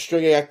mean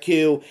Stringer got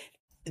killed?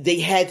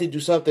 They had to do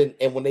something,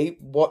 and when they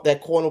bought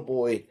that corner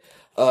boy,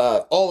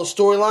 all the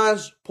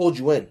storylines pulled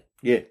you in.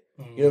 Yeah,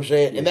 you know what I'm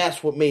saying, and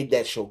that's what made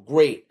that show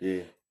great.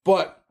 Yeah,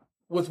 but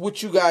with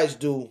what you guys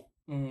do,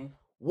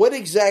 what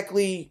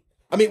exactly?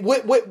 I mean,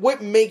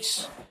 what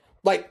makes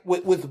like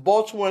with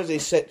Baltimore as a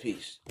set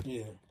piece?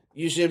 Yeah,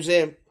 you see what I'm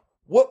saying?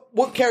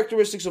 What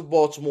characteristics of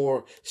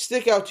Baltimore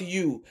stick out to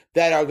you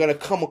that are going to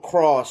come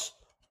across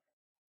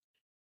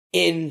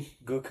in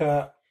Good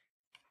Cop?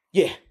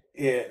 Yeah.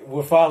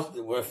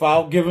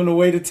 Without giving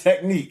away the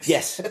techniques.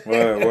 Yes.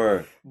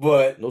 Word.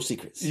 But no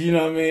secrets. You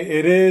know what I mean?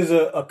 It is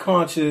a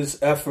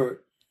conscious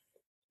effort,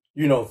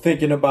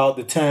 thinking about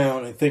the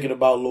town and thinking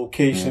about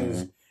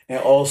locations and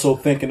also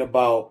thinking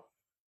about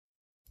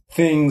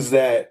things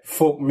that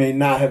folk may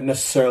not have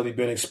necessarily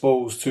been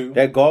exposed to.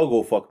 That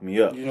gargoyle fucked me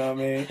up. You know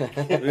what I mean?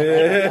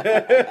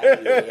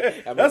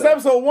 That's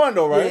episode 1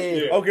 though, right?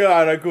 Yeah. Okay,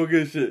 all right, cool,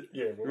 good shit.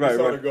 Yeah, when we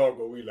saw the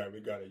gargoyle, we gotta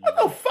use it. What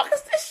the fuck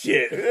is this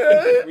shit?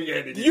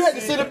 You had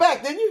to sit it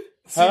back, didn't you?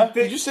 Huh?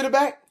 Did you sit it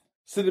back?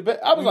 Sit it back?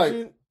 I was like,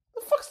 what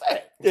the fuck's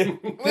that?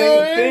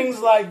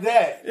 Things like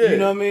that. Yeah. You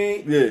know what I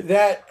mean? Yeah.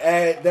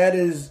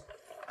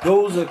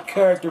 Those are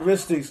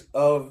characteristics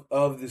of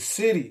the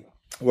city.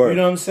 Word. You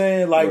know what I'm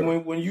saying? Like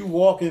Word. when you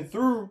walking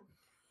through,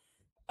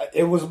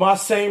 it was my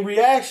same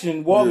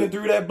reaction walking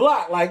through that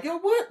block. Like, yo,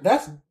 what?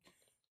 That's,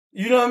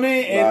 you know what I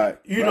mean? And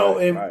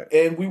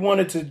and we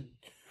wanted to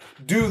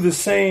do the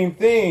same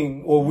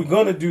thing, or we're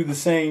gonna do the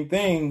same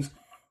things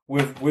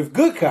with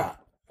Good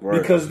Cop,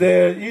 because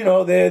there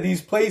are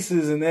these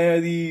places and there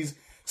are these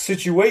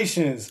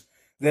situations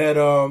that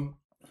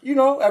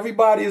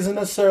everybody isn't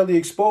necessarily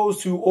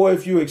exposed to, or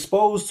if you're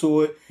exposed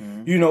to it,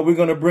 we're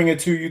going to bring it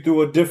to you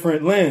through a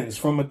different lens,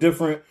 from a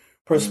different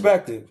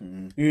perspective,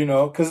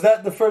 because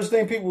that's the first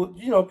thing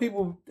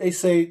people, they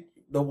say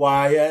The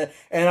Wire,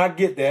 and I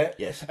get that.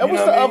 Yes. And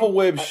what's the other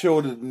web show,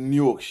 the New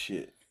York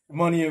shit?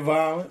 Money and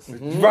Violence.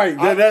 Right.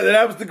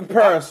 That was the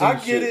comparison. I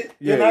get it,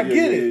 and I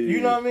get it. You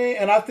know what I mean?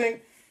 And I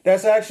think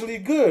that's actually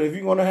good. If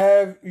you're going to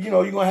have, you're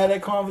going to have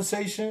that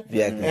conversation.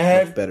 The acting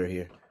is much better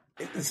here.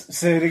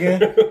 Say it again.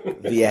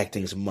 The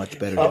acting is much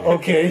better.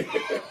 Okay.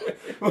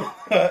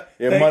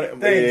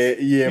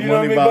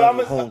 Money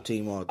by home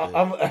team all day.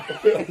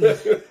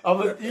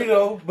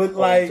 But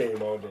like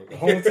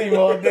home team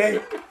all day.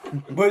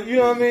 But you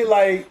know what I mean?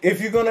 Like, if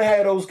you're gonna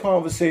have those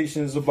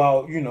conversations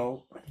about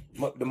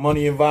the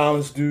Money and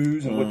Violence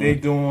dudes and what they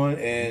doing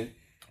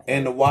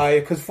and The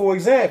Wire, because for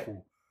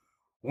example,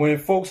 when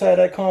folks had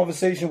that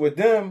conversation with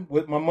them,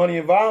 with my Money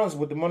and Violence,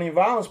 with the Money and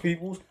Violence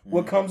peoples,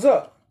 what comes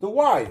up? The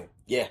Wire.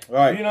 Yeah.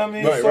 Right. You know what I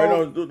mean? Right,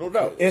 no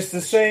doubt. It's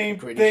the same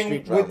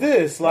thing with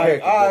this.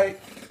 Like, all right,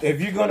 if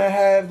you're going to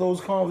have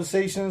those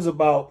conversations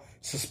about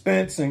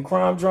suspense and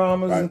crime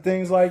dramas and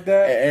things like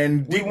that.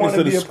 And we deepness want to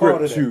of the be a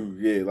part of script that. too.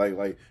 Yeah,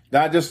 like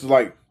not just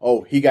like,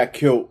 oh, he got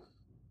killed.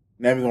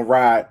 Now we're gonna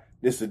ride.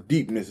 This is a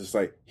deepness. It's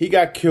like he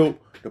got killed.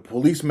 The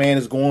policeman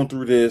is going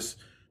through this.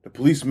 The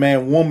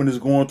policeman woman is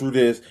going through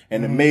this,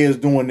 and the mayor's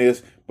doing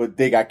this. But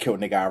they got killed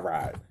and they got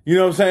ride. You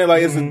know what I'm saying?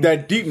 Like it's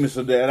that deepness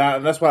of that,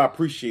 and that's what I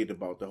appreciate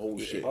about the whole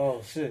shit.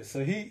 Oh shit!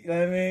 So he,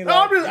 I mean,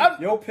 No, like,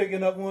 you're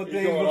picking up on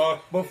things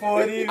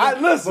before it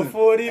even. Listen,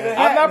 before it even I'm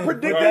happened. not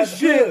predicting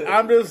shit. Good.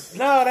 I'm just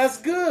No, that's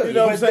good. You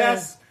know what I'm saying?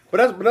 That's,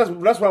 But that's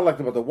what I liked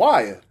about The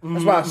Wire.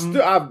 That's why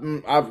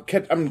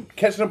I'm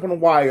catching up on The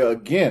Wire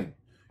again.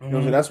 You know what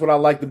I'm saying? That's what I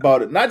liked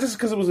about it. Not just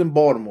because it was in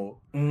Baltimore.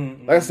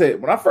 Like I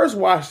said, when I first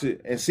watched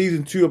it in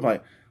season 2, I'm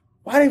like,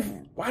 why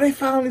they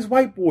found these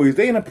white boys?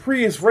 They in a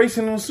Prius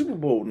racing in the Super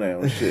Bowl now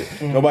and shit.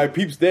 Nobody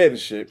peeps that and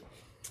shit.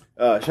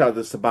 Shout out to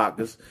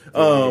Sabakas.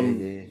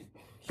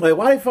 Like,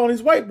 why they found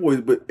these white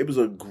boys? But it was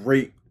a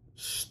great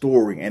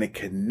story, and it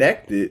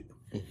connected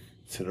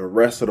to the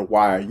rest of the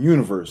Wire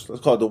universe.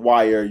 Let's call it the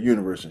Wire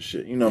universe and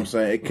shit. You know what I'm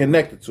saying? It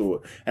connected to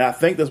it. And I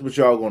think that's what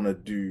y'all gonna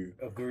do.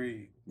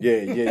 agreed.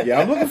 Yeah.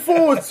 I'm looking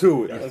forward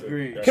to it.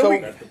 Agreed.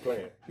 That's the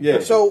plan. Yeah.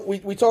 So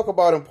we talk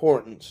about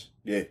importance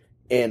Yeah.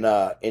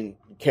 in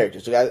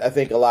characters. So I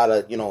think a lot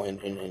of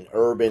in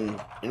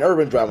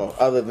urban drama,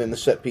 other than the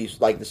set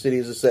piece, like the city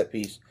is a set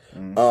piece.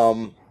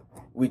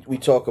 We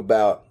talk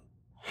about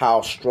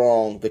how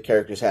strong the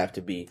characters have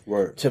to be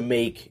to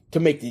make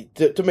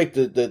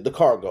the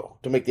car go,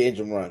 to make the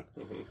engine run.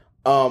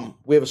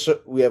 We have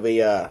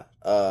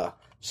a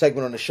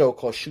segment on the show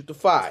called Shoot the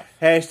Five.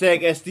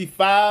 Hashtag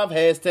SD5.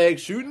 Hashtag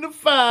shooting the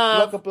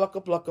 5.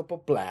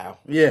 Blucka, blow.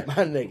 Yeah. My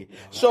nigga.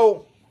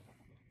 So,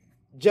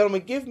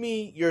 gentlemen, give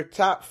me your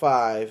top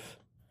 5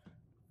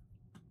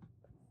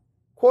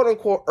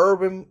 quote-unquote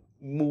urban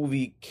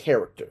movie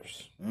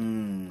characters.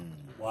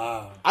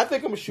 Wow. I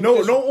think I'm gonna shoot No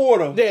this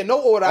order. Yeah,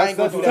 no order. I ain't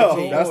gonna do tough.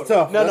 that. That's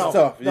tough. No, That's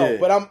tough. No, Yeah.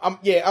 but I'm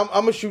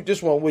gonna shoot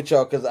this one with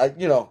y'all because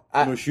You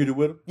gonna shoot it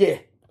with him? yeah,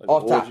 Like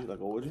off an top. orgy? Like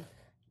an orgy?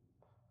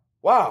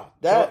 Wow,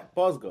 that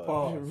Pause God.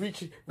 Pause.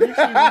 Richie. Ladies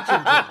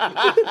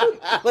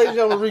and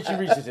gentlemen, Richie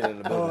Richardson in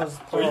the building.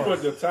 So you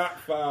put the top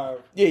 5.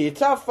 Yeah, your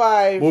top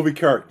 5 Movie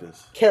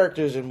characters.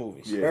 characters in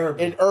movies. Yeah.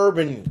 In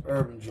urban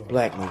joint.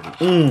 black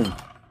movies.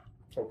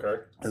 Okay.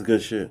 That's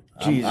good shit.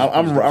 Jesus,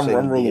 I'm please don't say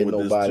rolling be with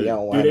this nobody. too. I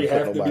don't Do want they to put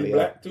have to be nobody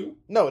black up. too?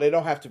 No, they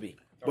don't have to be.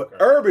 But Okay.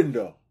 urban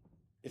though.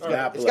 It's All got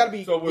right. it's got to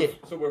be. So yeah.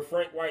 with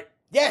Frank White.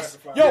 Yes,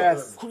 classified yo,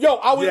 as urban.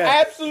 I was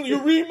Yes. absolutely. You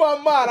read my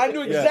mind. I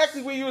knew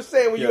exactly what you were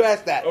saying when you Yes.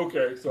 asked that.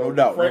 Okay, so No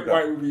doubt, Frank no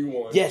doubt. White would be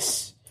one.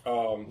 Yes,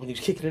 Um, when he was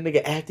kicking the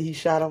nigga after he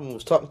shot him and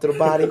was talking to the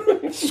body,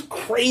 it's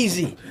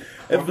crazy.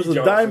 If it's a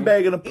Johnson. dime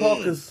bag in the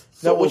Parkers.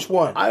 Now, which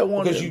one? I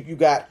want because him. you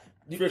got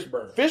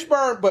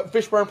Fishburne. but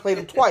Fishburne played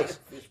him twice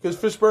because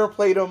Fishburne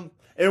played him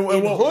in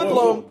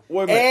Hoodlum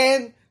wait a minute.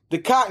 and the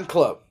Cotton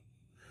Club.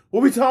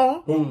 What we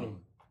talking? Hoodlum.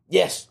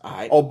 Yes, all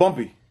right. Oh,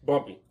 Bumpy.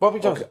 Bumpy. Bumpy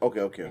Johnson.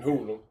 Okay. And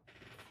Hoodlum.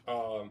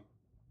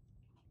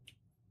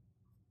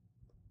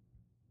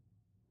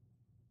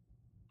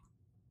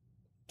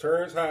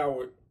 Terrence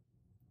Howard.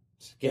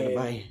 Get him and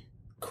right.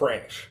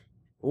 Crash.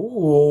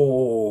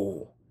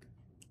 Ooh,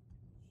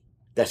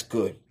 that's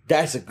good.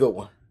 That's a good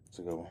one. That's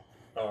a good one.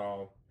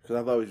 Because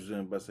I thought we was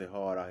going to say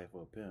hard out here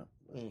for a pimp.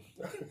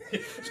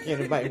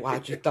 Skinny man,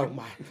 why'd you throw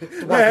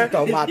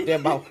my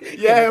demo?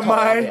 Yeah,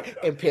 man.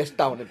 And pissed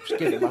on him,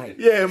 skinny man.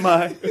 Yeah,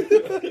 man.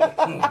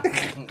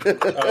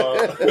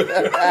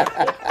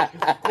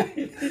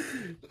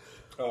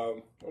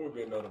 What would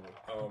be another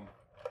one?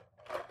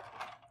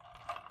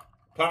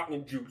 Pop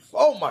and Juice.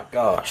 Oh my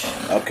gosh.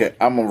 Okay,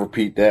 I'm going to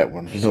repeat that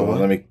one. know what?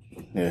 Let me...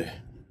 Yeah.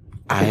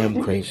 I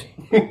am crazy.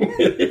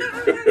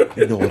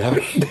 You know what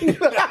else?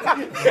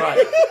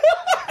 Right.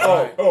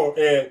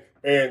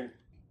 And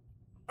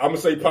I'm gonna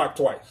say Pac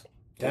twice.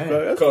 Damn.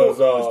 That's Because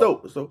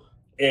dope. That's dope.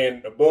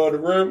 and Above the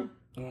Rim,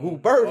 Who,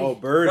 Birdie? Oh,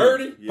 Birdie.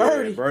 Birdie? Yeah,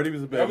 Birdie. Birdie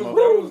was a that bad was,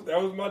 one.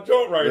 that was my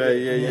joint right there.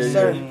 Yeah. Yes,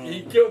 sir.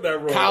 He killed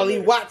that role.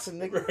 Kylie Watson,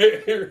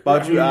 nigga.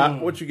 About you,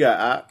 Ike? What you got,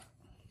 Ike?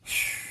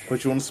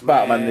 Put you on the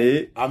spot, my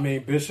nigga. I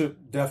mean, Bishop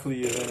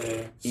definitely is in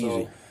there. So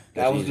Easy.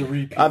 that was the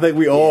repeat. I think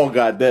we all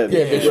got that.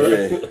 Yeah,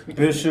 Bishop.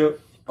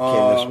 Bishop.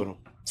 Can't mess with him.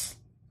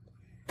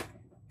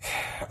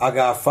 I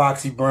got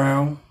Foxy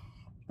Brown.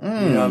 You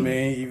know what I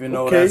mean? Even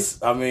though Okay.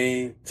 that's, I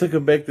mean, Took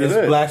it back to it's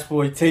that.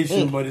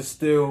 blaxploitation, but it's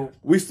still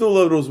We still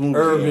love those movies.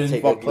 Urban.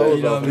 Take Fuck the clothes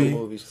you know off what I the mean?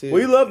 movies, too.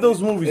 We love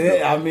those movies. Yeah,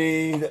 though. I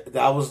mean,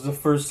 that was the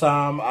first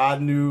time I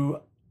knew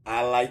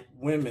I liked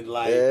women.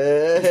 Like,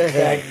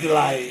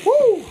 like,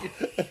 Woo.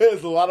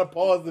 There's a lot of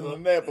pauses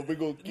in that, but we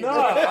gonna keep no,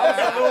 I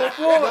was a little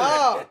boy.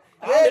 No.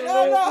 Yeah,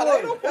 no,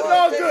 ain't no It's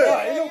all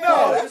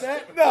pause.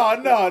 good.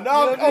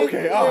 No.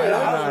 Okay, all right.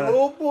 I was a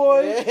little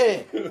boy.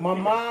 Yeah. My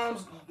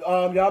mom's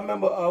y'all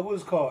remember what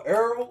was it called?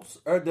 Errol's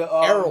or the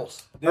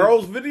Earl's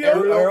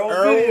video?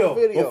 Earl's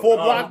video. Before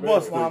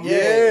Blockbuster.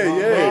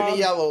 Man,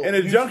 yellow. In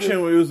the junction, it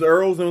was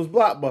Earl's and it was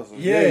Blockbuster.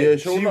 Yeah.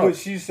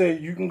 She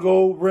said you can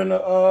go rent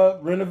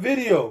a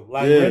video,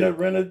 like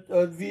rent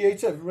a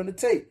VHS, rent a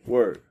tape.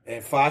 Word.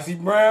 And Fosse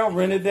Brown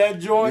rented that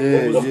joint.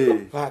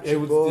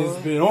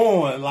 It's been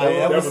on like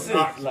that ever was since.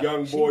 Fox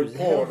Young Boys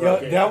porn.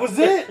 That was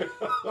it.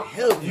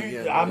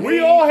 We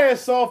all had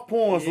soft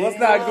porn, so let's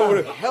not go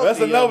with it. That's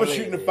another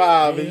shooting the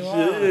 5 and shit.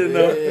 You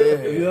know?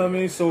 You know what I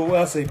mean? So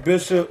I say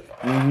Bishop,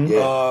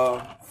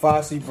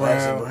 Fosse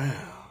Brown,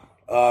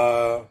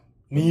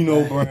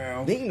 Nino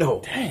Brown.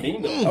 Nino.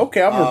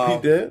 Okay, I'm gonna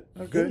repeat that.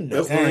 Okay,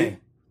 that's Dang.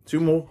 2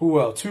 more. Who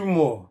else? 2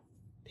 more.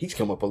 He's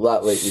come up a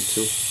lot lately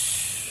too.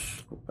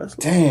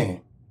 Dang.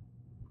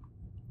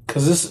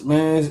 Cause this,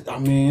 man, I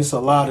mean, it's a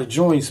lot of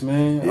joints,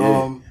 man.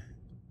 Yeah.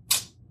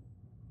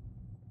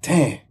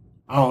 Dang.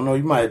 I don't know.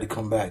 You might have to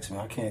come back to me.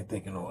 I can't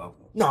think of no other.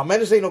 No, man,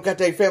 this ain't no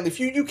goddamn Family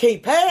Feud. You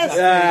can't pass.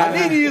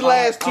 I need these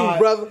last 2,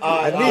 brother.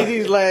 I need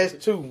these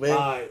last 2, man.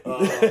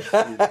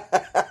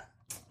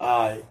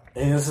 Alright.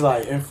 And it's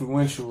like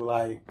influential,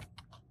 like.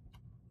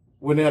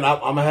 Well, then I'm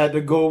gonna have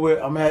to go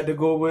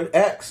with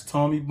X,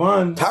 Tommy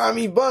Bunn.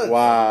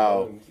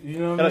 Wow. You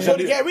know what I mean? So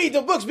you can't read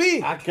the books,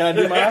 B. Can I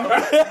do mine?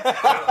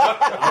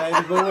 I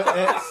had to go with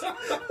X.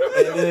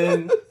 And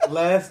then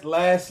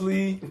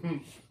lastly,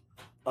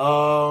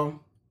 who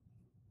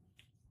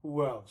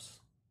else?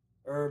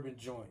 Urban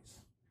joints.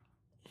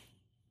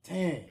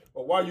 Damn.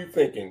 Well, why you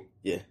thinking?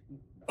 Yeah.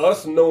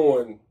 Us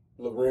knowing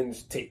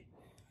Lorenz tape.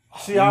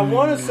 See, I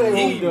want to say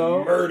He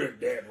Odo. murdered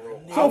that bro.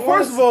 So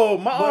first of all,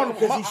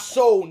 Because he's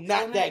so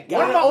not that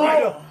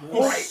guy.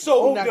 He's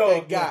so not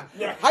that guy.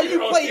 How do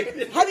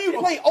you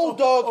play Old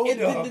Dog and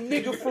then the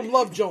nigga from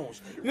Love Jones?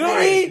 You know what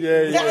I mean?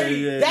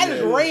 That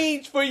is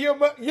range for your. You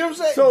know what I'm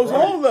saying? So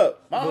hold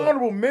up. My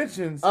honorable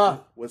mentions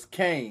was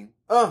Kane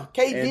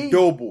KD and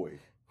Doughboy.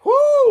 Woo!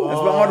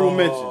 That's my honorable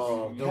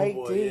mentions.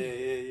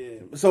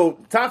 Yeah. So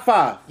top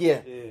 5.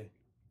 Yeah.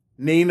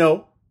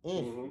 Nino.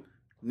 Mm-hmm.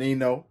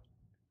 Nino.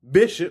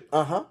 Bishop.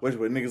 Which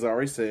what niggas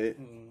already said.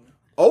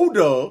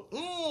 O-Dog.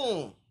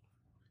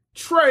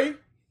 Trey.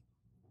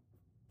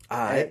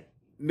 Alright.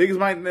 Niggas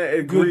might not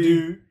agree. Good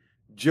dude.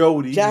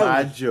 Jody.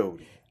 My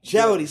Jody.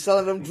 Jody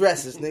selling them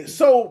dresses, nigga.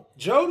 So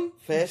Jody?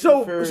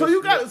 So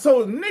you got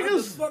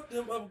niggas. Fuck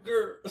them up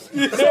girls.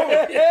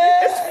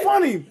 It's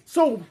funny.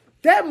 So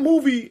that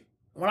movie,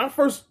 when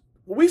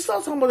we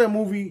started talking about that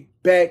movie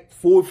back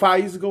 4 or 5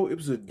 years ago, it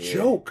was a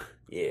joke.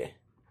 Yeah.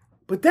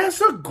 But that's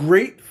a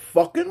great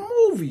fucking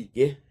movie.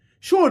 Yeah.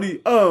 Shorty,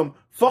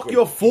 fuck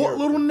your fort,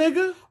 little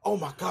nigga. Oh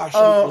my gosh, she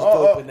was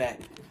dope in that.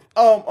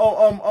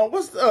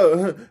 What's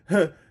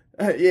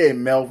yeah,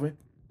 Melvin,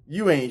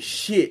 you ain't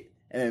shit.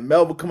 And then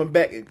Melvin coming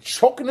back and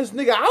choking this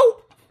nigga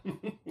out.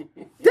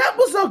 That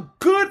was a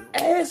good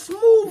ass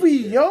movie,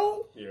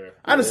 yo. Yeah.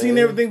 I done seen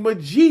everything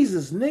but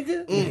Jesus,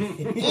 nigga.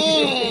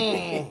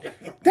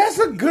 That's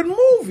a good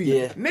movie.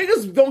 Yeah.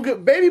 Niggas don't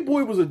get. Baby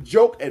Boy was a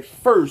joke at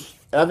first,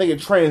 and I think it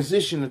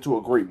transitioned into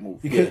a great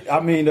movie. Because I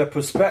mean, the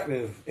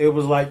perspective, it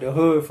was like the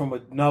hood from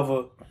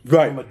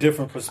from a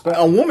different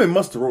perspective. A woman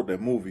must have wrote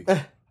that movie.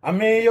 I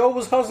mean, yo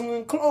was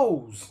hustling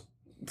clothes.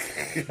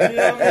 You know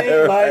what I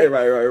mean? Like,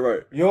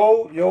 right.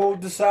 Yo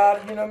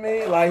decided, you know what I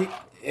mean? Like,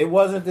 it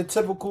wasn't the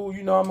typical,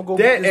 I'm gonna go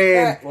that get this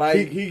back.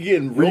 Like, he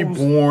getting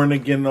reborn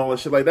again and all that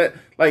shit like that.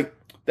 Like,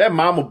 that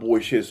mama boy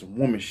shit is some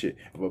woman shit.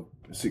 But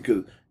see,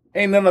 because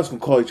ain't none of us gonna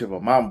call each other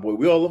a mama boy.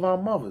 We all love our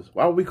mothers.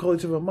 Why would we call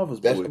each other a mother's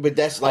boy? But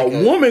that's like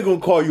a woman gonna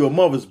call you a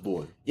mother's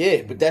boy.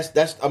 Yeah, but that's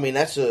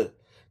a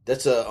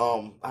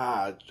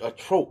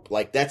trope.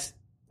 Like that's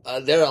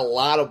there are a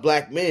lot of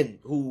black men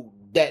who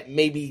that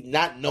maybe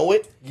not know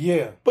it.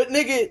 Yeah. But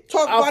nigga,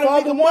 talk about a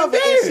nigga mother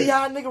and see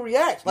how a nigga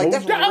reacts. Like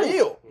that's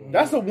real.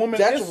 That's a woman.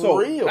 That's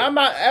insult. real. I'm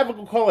not ever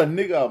gonna call a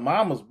nigga a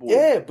mama's boy.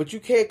 Yeah, but you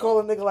can't call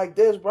a nigga like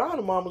Des Brown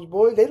a mama's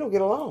boy. They don't get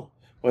along.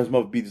 Well, his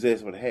mother beat his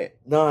ass with a hat.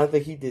 No, I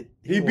think he did.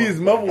 He beat his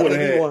mother with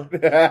a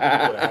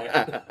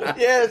hat.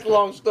 Yeah, it's a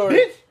long story.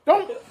 Bitch,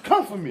 don't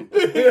come for me.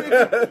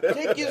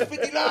 Jake is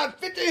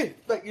 59-50.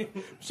 Like,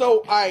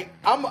 so,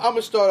 I'm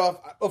gonna start off.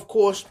 Of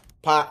course,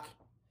 Pac,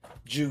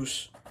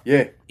 Juice.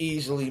 Yeah,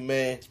 easily,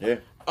 man. Yeah.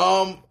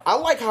 I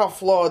like how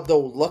flawed though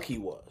Lucky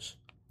was,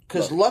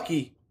 because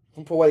Lucky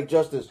from Poetic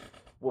Justice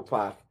with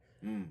Pac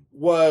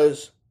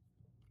was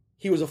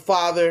he was a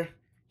father.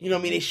 You know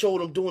what I mean? They showed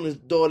him doing his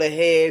daughter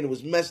hair and it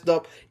was messed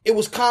up. It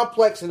was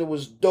complex and it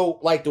was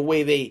dope, like the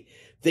way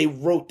they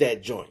wrote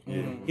that joint.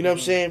 Mm-hmm. You know what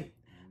I'm saying?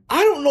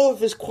 I don't know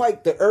if it's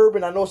quite the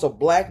urban. I know it's a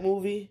black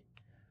movie,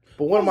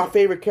 but one of my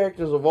favorite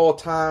characters of all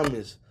time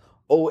is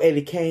old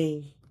Eddie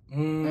Kane.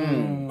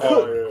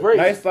 Great.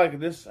 Nice like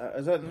this.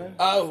 Is that nice?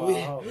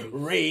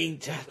 Rain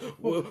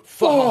will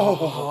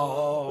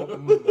fall.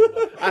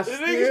 I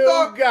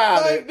still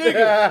got it.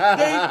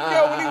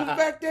 Nigga, when he was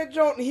back that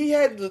joint, he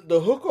had the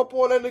hookup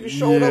on. That nigga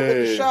showed up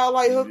with the Shy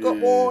Light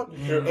hookup on,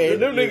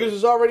 and them niggas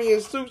was already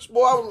in suits.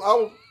 Boy, I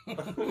was my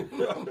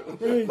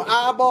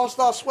eyeballs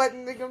start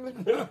sweating, nigga.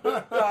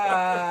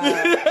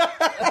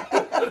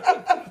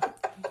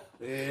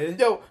 Yeah.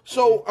 Yo,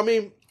 so I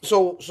mean,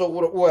 so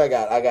what I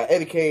got? I got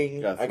Eddie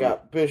Kane. I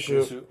got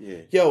Bishop.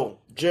 Yeah. Yo,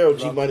 Gerald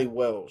G Money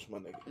Wells, my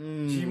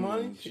nigga. G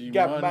Money?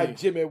 Got my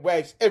Jimmy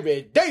Wax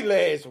every day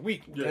last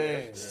week.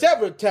 Damn.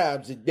 Several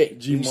times a day.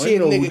 G You Money see a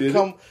know who nigga did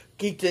come,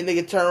 keep the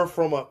nigga turn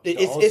from a.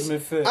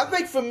 ultimate fit. I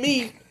think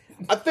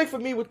for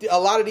me with a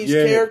lot of these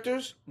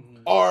characters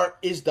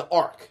is the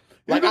arc.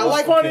 Like I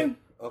like funny.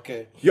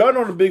 Okay. Y'all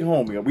know the big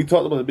homie. We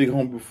talked about the big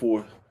homie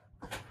before.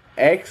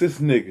 Ask this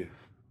nigga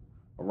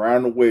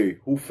around the way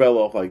who fell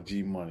off like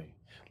G Money.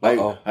 Like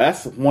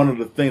that's one of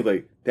the things.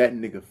 Like that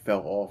nigga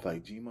fell off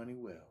like G Money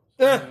Wells.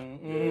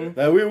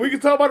 Like we can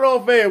talk about it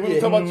all fair. We can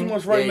talk about too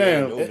much right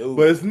now. No.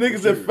 But it's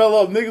niggas that fell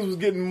off. Niggas was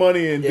getting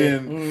money and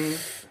then.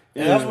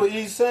 And that's what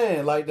he's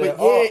saying. Like that.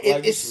 But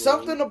it's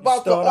something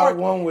about the arc.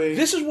 One way.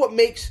 This is what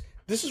makes.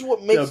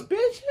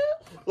 Bitch.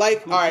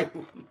 Like, all right,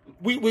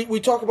 we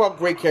talk about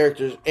great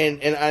characters,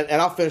 and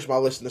I'll finish my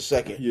list in a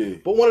second. Yeah.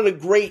 But one of the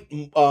great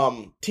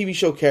TV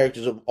show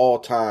characters of all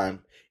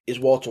time is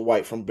Walter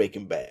White from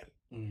Breaking Bad.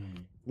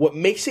 What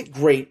makes it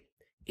great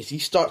is he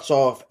starts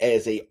off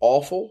as a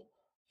awful,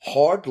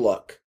 hard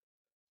luck,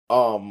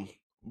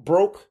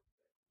 broke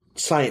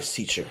science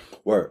teacher.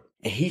 Word.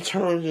 And he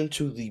turns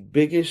into the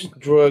biggest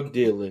drug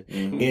dealer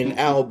in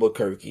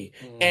Albuquerque.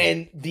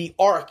 And the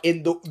arc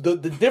and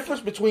the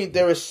difference between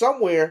there is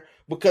somewhere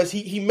because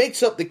he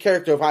makes up the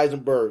character of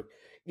Heisenberg,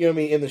 you know what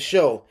I mean, in the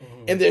show.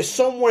 And there's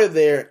somewhere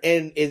there,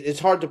 and it's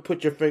hard to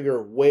put your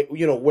finger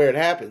where it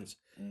happens.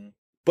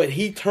 But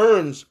he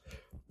turns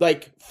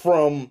like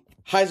from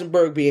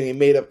Heisenberg being a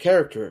made up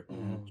character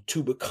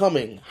to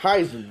becoming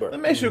Heisenberg. Let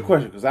me ask you a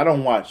question because I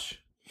don't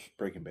watch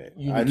Breaking Bad.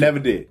 I never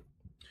did.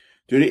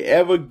 Do they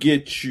ever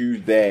get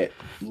you that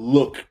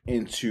look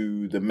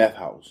into the meth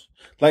house?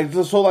 Like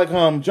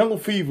Jungle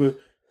Fever,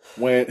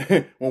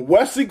 when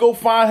Wesley go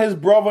find his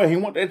brother and he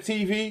want that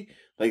TV,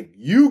 like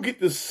you get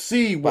to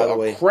see what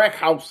a crack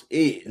house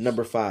is.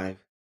 Number 5,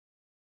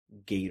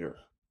 Gator.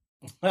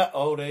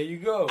 Oh, there you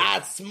go.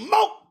 I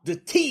smoked the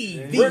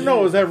TV.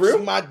 No, is that real?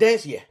 It's my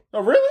dance, yeah.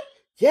 Oh, really?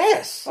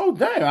 Yes. Oh,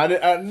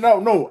 damn.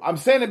 No. I'm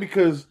saying it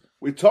because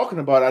we're talking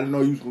about it. I didn't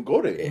know you was going to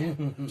go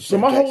there. So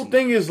my whole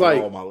thing is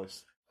like, on my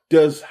list.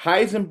 does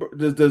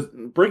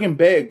Breaking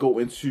Bad go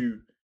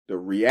into the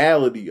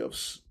reality of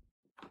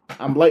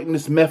I'm lighting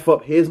this meth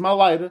up, here's my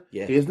lighter,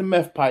 here's the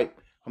meth pipe,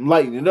 I'm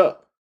lighting it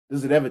up.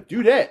 Does it ever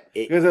do that?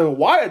 Because the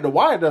Wire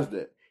does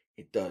that.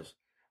 It does.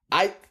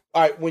 All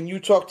right, when you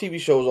talk TV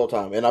shows all the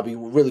time, and I'll be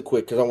really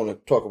quick because I want to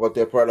talk about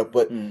that product,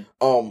 but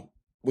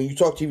when you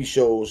talk TV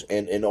shows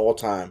and all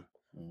time,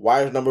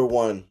 Wire's number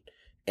 1,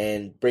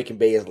 and Breaking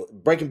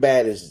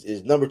Bad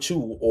is number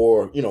 2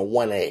 or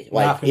 1A.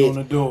 Like knocking on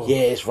the door. Yeah,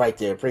 it's right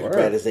there. Breaking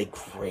Bad is a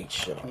great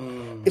show.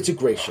 It's a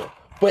great show,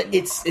 but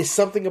it's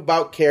something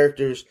about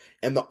characters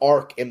and the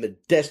arc and the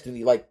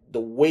destiny, like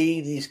the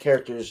way these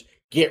characters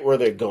get where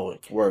they're going.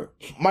 Word.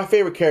 My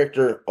favorite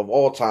character of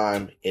all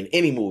time in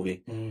any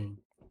movie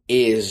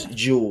is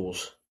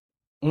Jules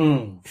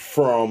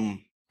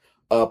from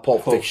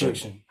Pulp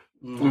Fiction.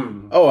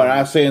 Oh, and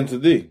I say unto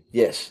thee.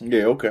 Yes.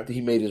 Yeah, okay.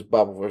 He made his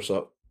Bible verse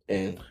up.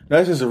 And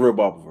that's just a real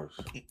Bible verse.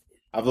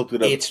 I've looked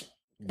it up. It's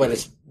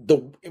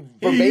the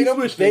verbatim.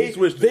 They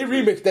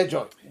remixed that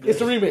joint.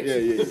 It's a remix.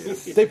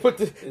 Yeah. They put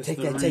take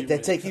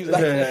that. He was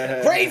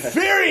like, great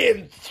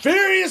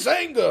furious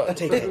anger.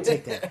 Take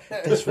that.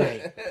 That's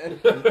right.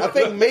 I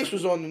think Mace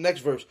was on the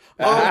next verse.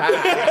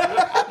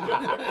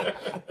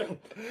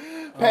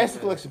 Pass the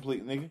collection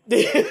plate, nigga.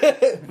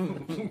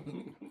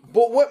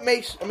 But what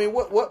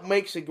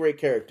makes a great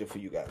character for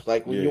you guys?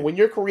 Like when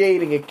you're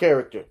creating a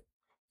character,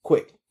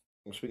 Quik.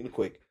 I'm speaking to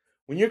Quik.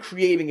 When you're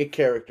creating a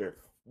character,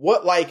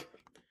 what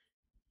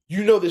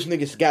this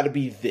nigga's got to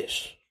be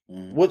this.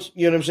 What's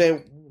you know what I'm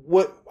saying?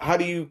 How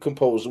do you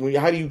compose?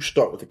 How do you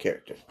start with a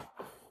character?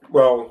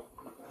 Well,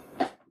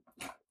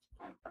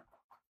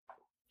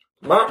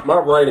 my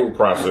writing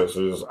process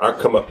is I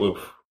come up with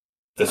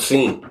the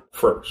scene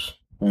first.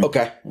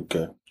 Okay.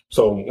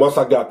 So once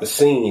I got the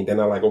scene, then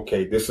I'm like,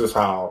 okay, this is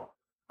how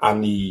I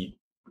need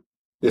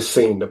this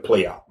scene to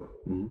play out.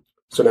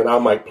 So then I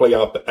might play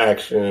out the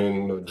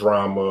action, the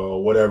drama,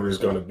 or whatever it's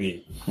going to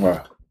be.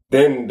 Right.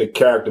 Then the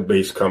character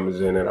base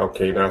comes in and,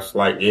 okay, that's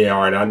like,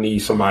 all right, I need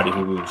somebody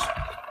who's,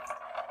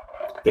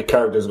 the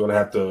character's going to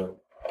have to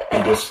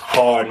be this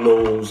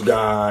hard-nosed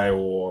guy,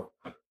 or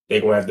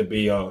they're going to have to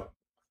be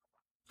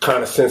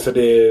kind of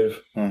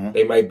sensitive.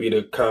 They might be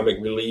the comic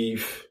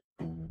relief,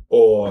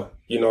 or,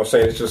 you know what I'm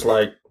saying? It's just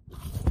like,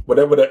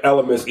 whatever the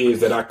elements is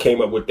that I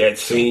came up with that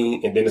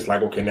scene, and then it's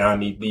like, okay, now I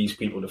need these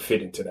people to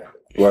fit into that.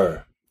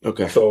 Word.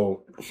 Okay.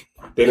 So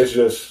then it's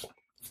just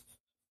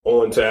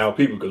on to our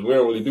people, because we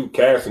don't really do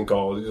casting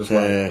calls. It's just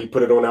like we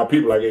put it on our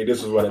people, like, hey,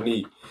 this is what I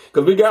need.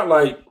 Because we got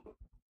I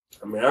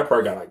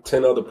probably got like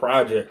 10 other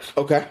projects.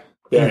 Okay.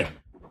 That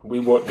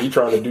we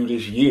trying to do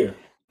this year.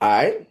 All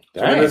right. So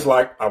then it's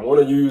like I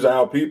want to use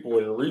our people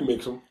and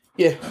remix them.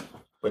 Yeah.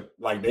 But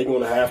like they're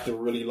gonna have to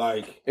really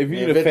like. If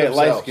you need a fat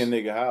light skinned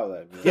nigga,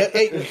 holla at me. Yeah.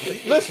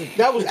 Hey, listen,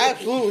 that was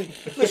absolutely.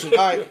 Listen.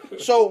 All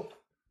right. So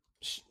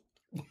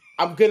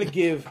I'm gonna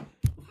give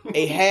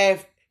a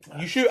half.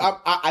 You should.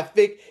 I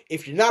think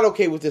if you're not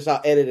okay with this,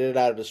 I'll edit it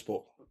out of the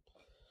spoiler.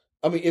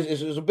 I mean,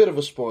 it's a bit of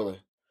a spoiler,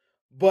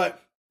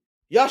 but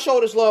y'all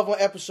showed us love on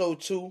episode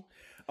 2.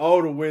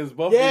 Oh, the Wiz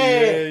Buffy.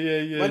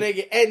 Yeah. My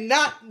nigga, and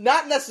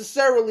not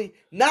necessarily,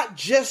 not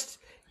just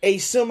a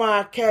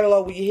semi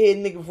catalog where you hear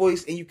nigga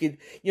voice and you can,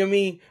 you know what I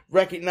mean,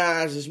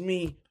 recognize it's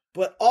me,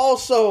 but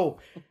also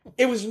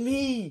it was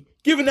me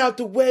giving out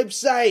the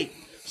website.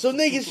 So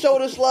niggas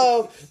showed us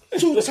love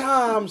 2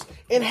 times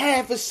in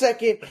half a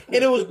second,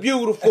 and it was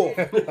beautiful.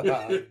 But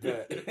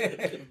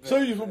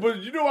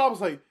you know, I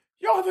was like,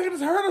 yo, I think I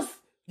just heard us.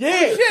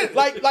 Yeah, shit.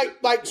 like.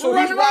 So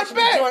he's watching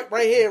the joint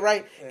right here,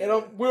 right? And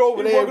we're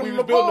over there. We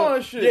was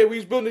building. Yeah, we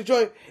was building the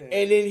joint,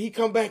 and then he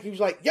come back. He was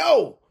like,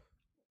 "Yo,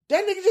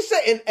 that nigga just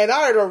said," and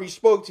I had already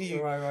spoke to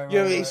you. Right, you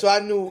know what I mean? So I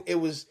knew it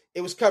was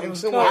coming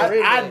somewhere.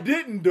 I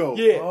didn't though.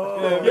 Yeah,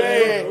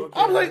 Okay.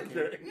 I was like,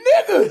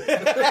 nigga,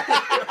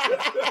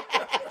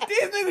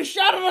 these niggas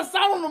shouted us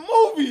out on the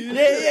movie.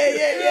 Yeah.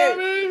 You know what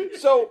I mean?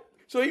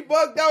 So he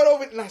bugged out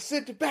over it, and I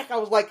sent it back. I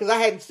was like, because I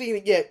hadn't seen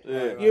it yet. Yeah, you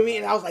know what I mean?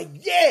 And I was like,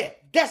 yeah,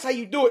 that's how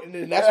you do it. And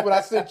then that's what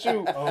I sent you.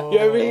 You know what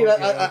I mean?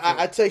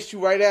 I text you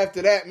right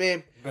after that,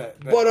 man. Bet.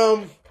 But,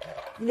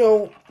 you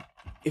know,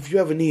 if you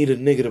ever need a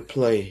nigga to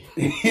play, a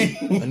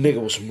nigga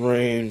with some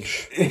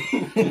range.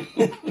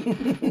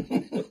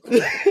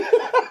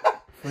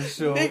 For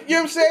sure. You know what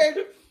I'm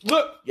saying?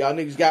 Look, y'all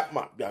niggas got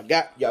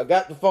y'all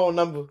got the phone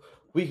number.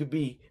 We could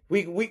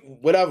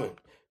whatever.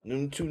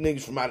 Them 2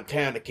 niggas from out of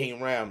town that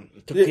came around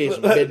and took care of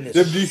some business.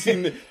 Them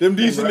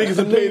DC niggas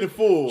are paid in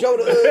full. Joe,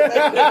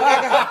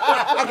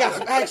 I got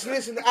some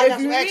access and I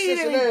got some access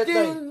and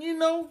everything. You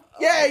know.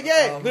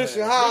 Yeah.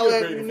 Listen, holla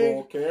at you,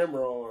 nigga. nigga.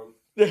 Camera on.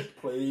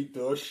 Played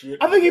the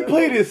shit. I think he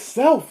played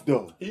himself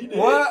though. He did.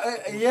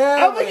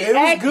 Yeah, I think it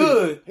was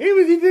good. He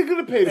did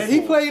good to pay. And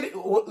he played it.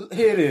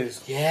 Here it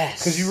is. Yes.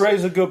 Because you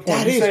raised a good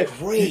point. That is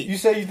great. You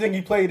say you think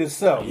he played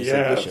himself.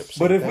 Yeah.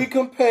 But if we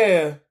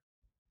compare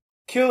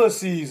Killer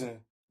Season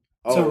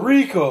to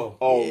Rico.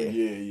 Oh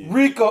yeah.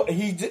 Rico,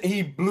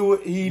 he blew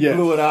it. He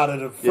blew it out of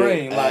the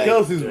frame. Yeah. Like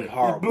Killer Season was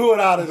horrible. He blew it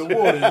out of the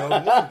water.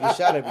 Get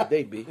shot every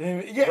day, B.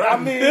 Yeah,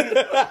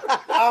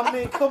 I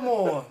mean, come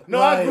on. No,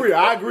 like,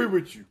 I agree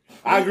with you.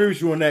 I agree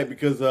with you on that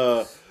because,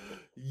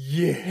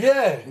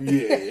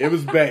 it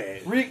was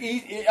bad.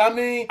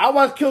 I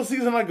watched Kill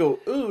Season and I go,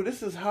 ooh,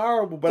 this is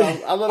horrible, but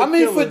I love.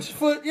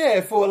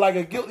 For like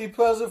a guilty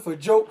pleasure for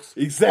jokes.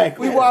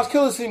 Exactly. We watched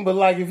Killer Scene, but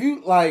like if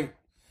you like,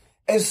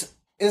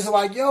 it's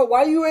like, yo,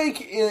 why you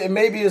ain't?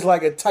 Maybe it's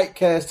like a type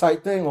cast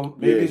type thing, or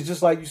maybe it's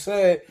just like you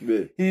said.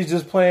 Yeah. He's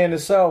just playing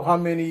himself. How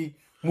many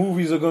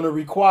movies are going to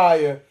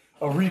require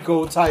a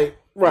Rico type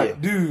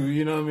dude?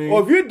 You know what I mean?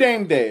 Well, if you're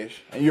Dame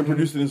Dash and you're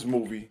producing this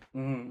movie,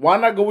 why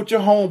not go with your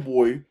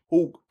homeboy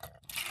who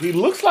he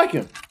looks like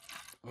him?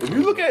 If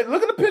you look at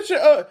the picture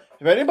of,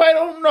 if anybody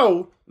don't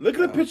know, look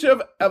at the picture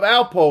of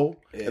Alpo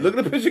and look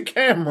at the picture of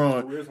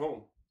Cameron. Where's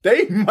home?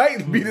 They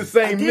might be the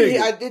same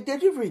nigga.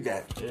 Did you read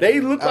that? They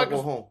look like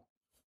home.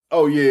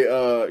 Oh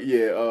yeah,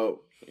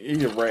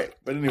 he's a rat.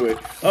 But anyway,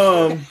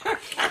 well,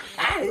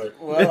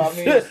 I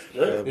mean,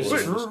 it's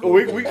true.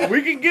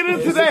 We can get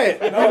into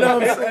that. You know what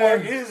I'm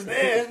saying? Is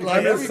there?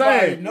 Like I'm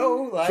everybody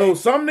know. Like, so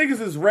some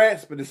niggas is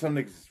rats, but then some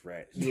niggas is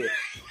rats. Yeah.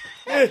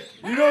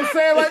 You know what I'm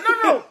saying? Like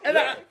no. And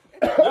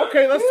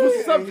okay, let's switch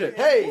the subject.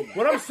 Hey,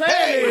 what I'm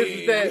saying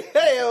is that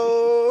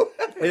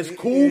it's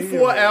cool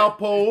for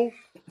Alpo.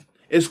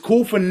 It's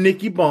cool for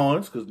Nicky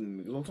Barnes, because we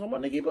don't talk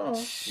about Nicky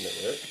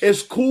Barnes.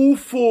 It's cool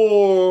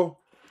for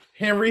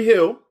Henry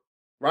Hill,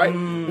 right?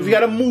 Because he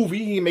got a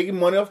movie. He making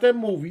money off that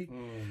movie.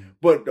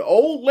 But the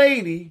old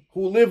lady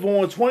who live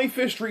on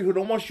 25th Street, who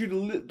don't want you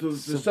to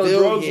sell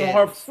drugs on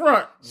her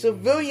front.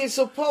 Civilians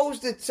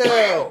supposed to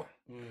tell.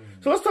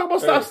 So let's talk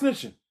about Stop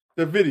Snitching,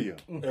 the video.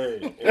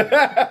 Hey.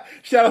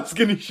 Shout out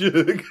Skinny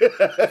Suge.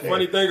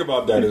 Funny thing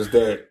about that is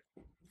that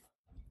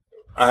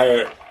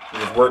I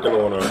was working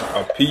on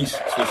a piece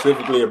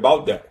specifically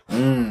about that.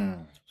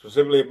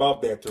 Specifically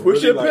about that.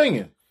 What's your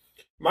opinion?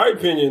 My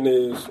opinion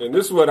is, and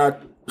this is what I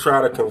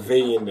try to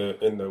convey in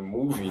the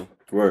movie,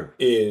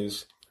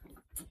 is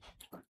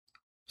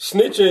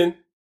snitching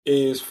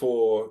is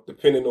for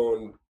depending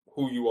on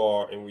who you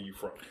are and where you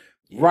from.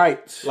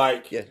 Right.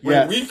 Like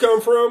where we come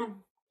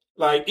from,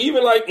 like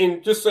even like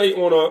in just say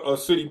on a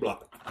city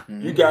block.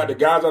 You got the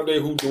guys out there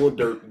who doing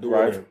dirt,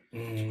 doing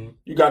them.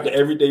 You got the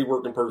everyday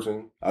working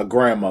person, a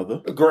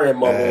grandmother,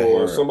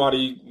 or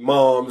somebody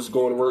mom's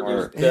going to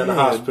work down the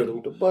hospital,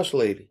 the bus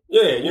lady.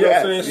 Yeah, you know what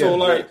I'm saying.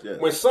 So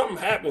when something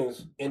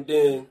happens, and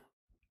then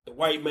the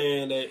white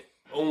man that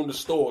owned the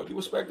store, you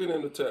expected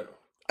him to tell.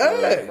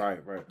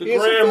 Right. The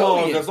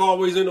grandma that's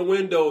always in the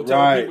window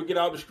telling people to get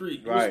out the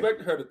street. You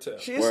expected her to tell.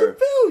 She's a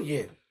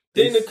civilian.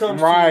 Then it comes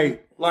to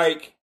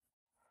like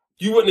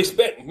you wouldn't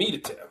expect me to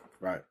tell.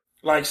 Right.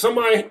 Like,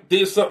 somebody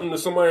did something to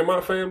somebody in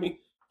my family,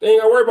 they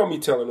ain't got to worry about me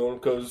telling them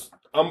because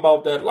I'm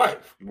about that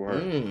life.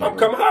 I'm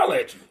coming holler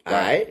at you.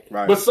 Right.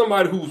 But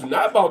somebody who's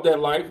not about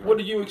that life, what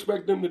do you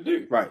expect them to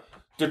do? Right.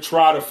 to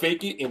try to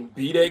fake it and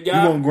be that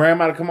guy. You want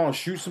grandma to come on and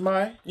shoot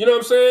somebody? You know what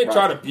I'm saying? Right.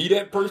 Try to be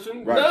that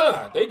person. Right.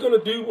 Nah, they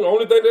gonna do the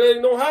only thing that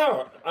they know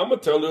how. I'm gonna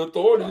tell the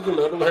authorities and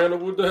let them handle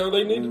what the hell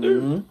they need to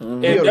do.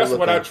 And that's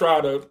what I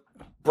try to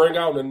bring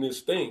out in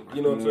this thing.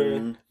 You know what I'm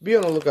saying? Be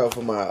on the lookout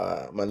for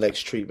my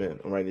next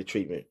treatment. I'm writing the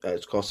treatment.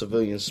 It's called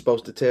Civilians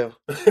Supposed to Tell.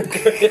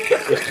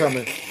 It's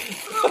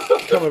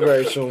coming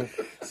very soon.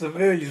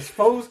 Civilians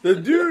supposed. The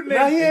dude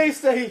Now named he ain't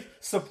say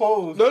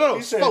supposed. No,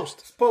 He said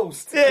supposed.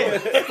 Supposed. Yeah,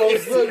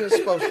 Civilians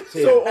Supposed to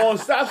Tell. So on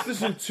Stop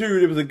Station 2,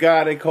 there was a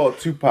guy they called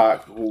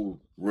Tupac who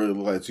really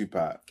looked like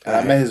Tupac. And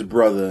I met his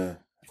brother.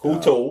 Who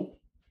told?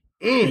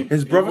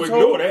 His brother People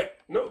ignore told? that.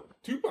 No,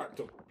 Tupac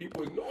told.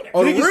 People ignore that.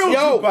 Oh, the Niggas- real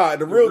yo, Tupac.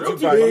 The real real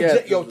Tupac. Tupac.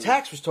 Yeah. Yo,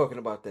 Tax was talking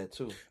about that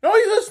too. No,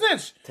 he's a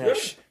snitch.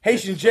 Tax.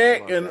 Haitian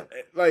Jack. And,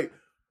 like,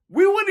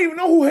 we wouldn't even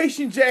know who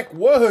Haitian Jack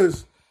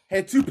was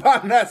had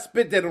Tupac not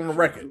spit that on the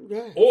record.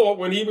 Or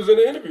when he was in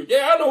the interview.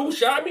 Yeah, I know who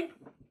shot me.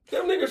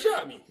 Them niggas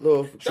shot me.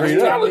 Look, Straight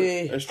That's up.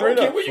 talent. That's straight I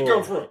don't care up. where you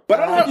come from. But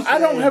I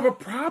don't have a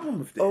problem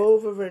with that.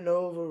 over and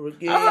over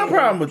again. I don't have a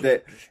problem with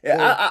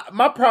that.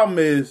 My problem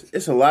is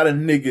it's a lot of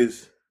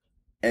niggas,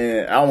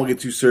 and I don't want to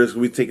get too serious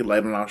because we take it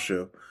light on our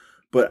show,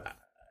 but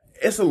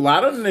it's a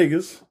lot of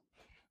niggas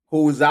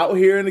who was out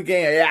here in the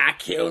game. Yeah, I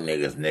kill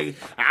niggas, nigga.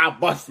 I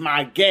bust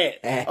my gat.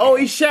 Oh,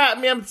 he shot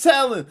me. I'm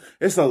telling.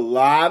 It's a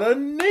lot of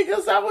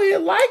niggas out here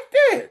like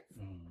that.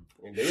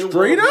 And they the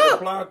Straight ones that up.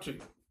 apply to.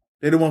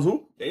 They the ones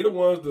who? They the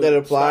ones That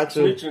apply Stop to.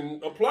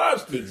 Snitching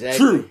applies to. Exactly.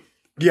 True.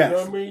 You know what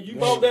Yes. I mean? You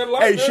bought that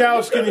life. Hey, shout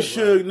out Skinny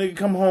Suge, nigga.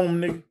 Come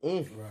home,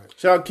 nigga.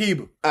 Shout out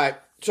Kiba. All right,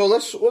 so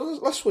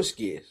let's switch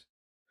gears.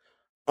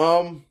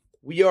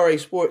 We are a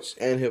sports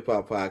and hip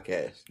hop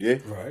podcast. Yeah.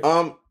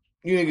 Right.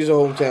 You niggas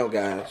are hometown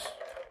guys.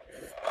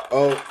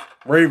 Oh,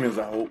 Ravens,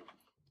 I hope.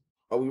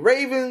 are we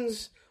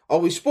Ravens? Are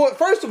we sport?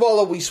 First of all,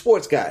 are we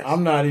sports guys?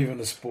 I'm not even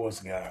a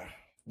sports guy.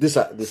 This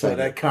So I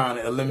that kind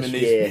of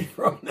eliminates Yeah. me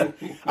from that.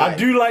 I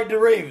do like the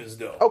Ravens,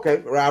 though. okay.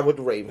 Ride with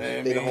the Ravens.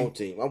 Man, They the man, home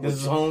team. I'm This with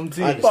is you. home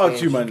team. I Fuck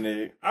understand you, my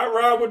nigga. I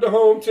ride with the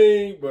home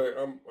team, but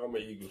I'm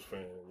an Eagles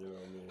fan. You know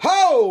what I mean?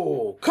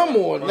 Ho! Come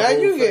on, My now whole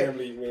you get.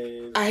 family,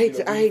 man, I hate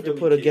you know, to we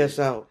put Philly a guest kids.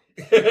 out.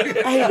 I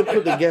hate to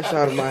put the guest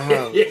out of my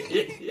house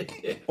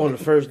on the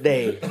first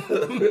day.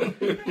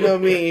 You know what I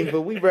mean?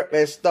 But we rep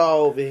that star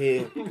over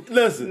here.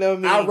 Listen, Know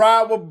what I I mean?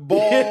 ride with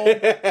Ball,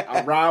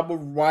 I ride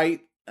with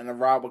White, and I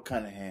ride with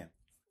Cunningham.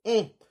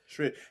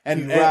 Straight.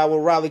 And, You ride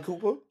with Riley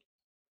Cooper?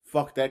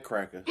 fuck that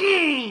cracker.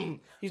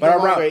 He's But I no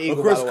longer ride an Eagle,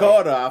 with Chris by the way.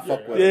 Carter. I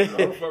fuck with him. I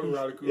don't fuck with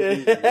Riley Cooper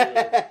either,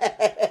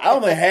 yeah. I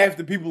don't think half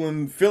the people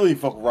in Philly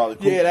fuck with Riley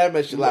Cooper. Yeah, that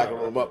messed your locker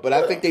room up. But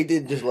I think they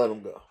did just let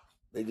him go.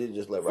 They did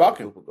just let Riley Fuck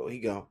him. Cooper go. He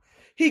gone.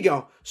 He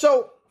gone.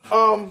 So,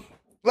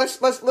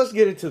 let's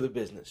get into the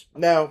business.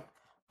 Now,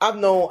 I've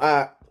known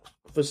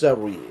for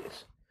several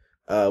years.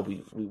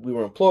 We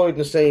were employed in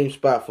the same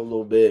spot for a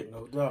little bit.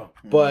 No doubt.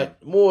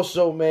 But more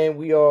so, man,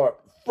 we are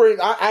friends.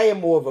 I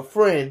am more of a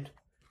friend.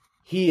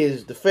 He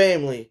is the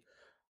family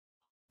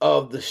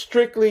of the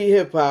Strictly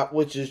Hip Hop,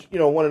 which is,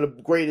 one of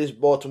the greatest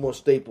Baltimore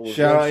staples. Shout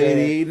you know what out I'm saying?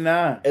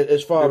 889.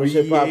 As far as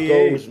hip hop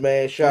goes,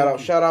 man. Shout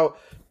out.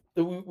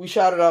 We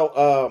shouted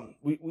out.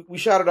 We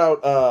shouted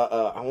out.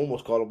 I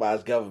almost called him by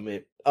his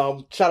government.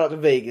 Shout out to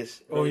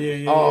Vegas. Oh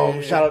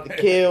yeah. Shout out to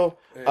Kill.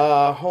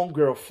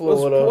 Homegirl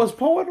Florida. Was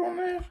Poet on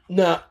there?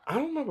 Nah, I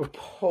don't remember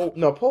Poet.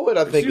 No, Poet.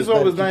 I think She was is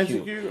always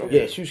 92Q. 92Q?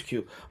 Okay. Yeah, she was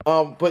cute.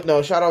 But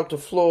no, shout out to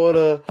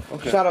Florida.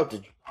 Shout out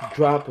to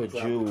Drop a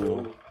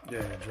Jewel.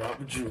 Yeah, drop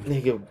a Jew.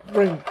 Nigga,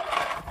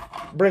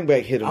 bring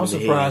back Hit 'em I'm in the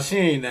surprised she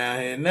ain't down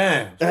here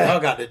now. Y'all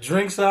got the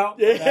drinks out.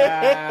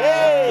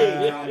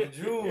 Hey! Drop a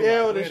Jew.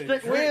 Yeah, Like, with the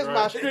where's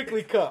my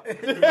Strictly cup?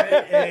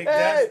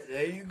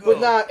 There you go.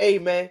 But nah, hey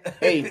man,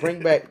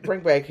 bring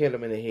back Hit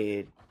 'em in the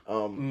head.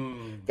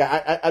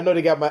 I know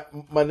they got my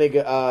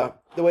nigga.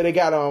 The way they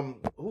got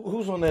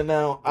who's on there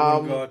now?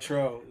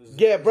 Gartrell.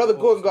 Yeah, brother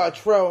Gordon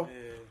Gartrell,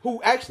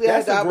 who actually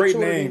That's had the a great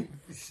opportunity. name.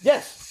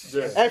 Yes,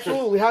 Yes.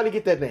 absolutely. How did he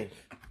get that name?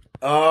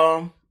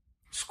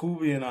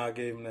 Scooby and I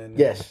gave him that name.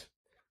 Yes,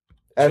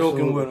 Joking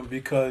absolutely. with him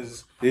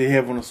because Did he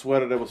have on a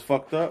sweater that was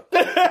fucked up?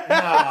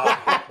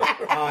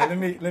 let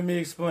me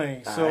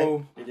explain.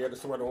 So He had the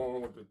sweater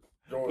on with the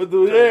joint. with the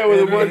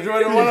one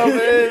joint one up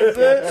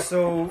there.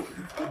 so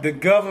the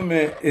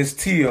government is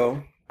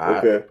Theo,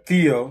 Okay.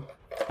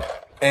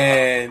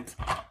 and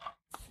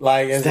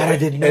like as That I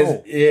didn't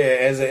know.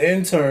 as an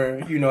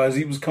intern, as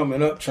he was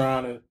coming up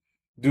trying to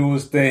do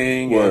his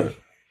thing, Word.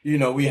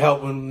 and we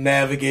help him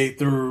navigate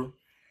through.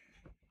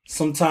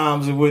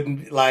 Sometimes it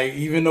wouldn't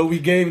even though we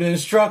gave the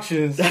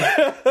instructions.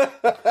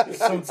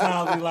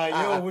 Sometimes we like,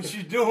 yo, what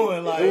you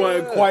doing? Like, It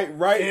wasn't quite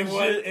right. It and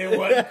wasn't, shit. it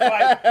wasn't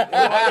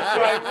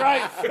quite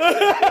right.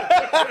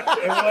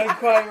 It wasn't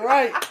quite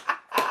right.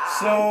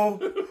 So,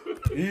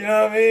 you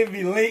know what I mean?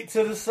 Be late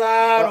to the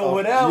side or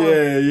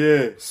whatever.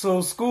 Yeah. So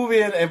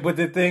Scooby, but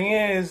the thing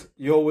is,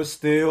 was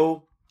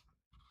still,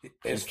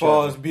 as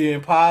far as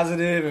being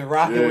positive and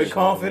rocking with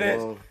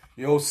confidence,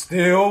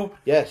 still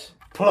Yes,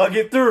 plug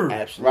it through.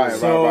 absolutely.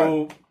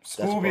 So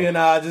Scooby and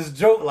I just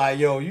joke like,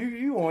 yo,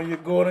 you on your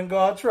Gordon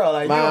Gartrell.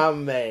 Like,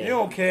 man. You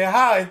don't care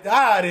how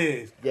it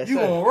is. Yes, you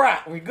sir. gonna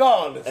rock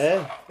regardless.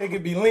 It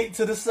could be linked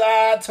to the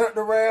side, turned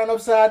around,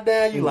 upside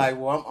down. You like,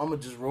 well, I'm gonna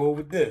just roll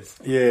with this.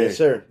 Yeah. Yes,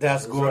 sir.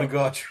 That's Gordon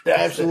Gartrell.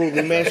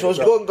 Absolutely, man. So it's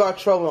Gordon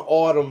Gartrell and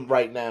Autumn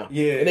right now.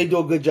 Yeah. And they do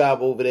a good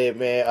job over there,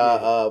 man.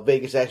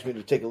 Vegas asked me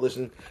to take a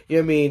listen. You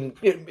know what I mean?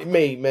 It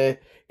made, man.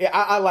 Yeah,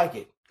 I like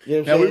it. You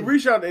know what I'm saying? We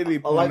reached out to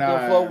 80.9. I like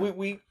the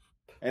flow.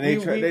 And they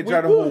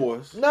try to whore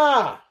us.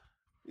 Nah.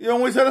 You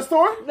don't want to tell the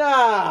story? Nah.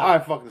 All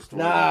right, fuck the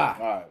story. Nah.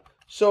 All right.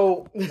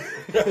 So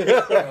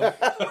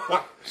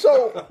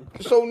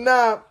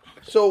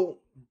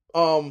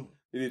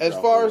as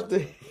far as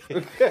the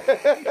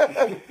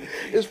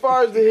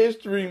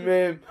history,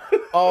 man,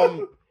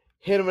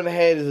 Hit 'em in the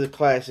Head is a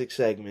classic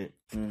segment.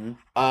 Mm-hmm.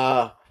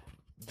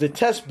 The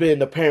test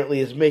bin apparently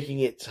is making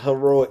its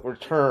heroic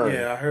return.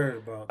 Yeah, I heard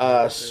about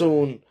that.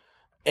 Soon.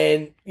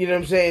 And you know what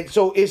I'm saying?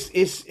 So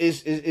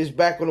it's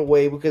back on the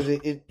way because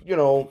it you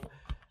know,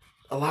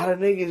 a lot of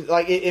niggas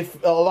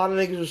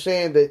were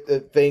saying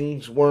that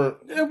things weren't.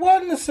 It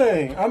wasn't the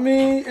same. I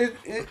mean,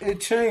 it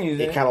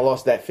changed. It kind of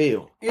lost that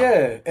feel.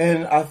 Yeah,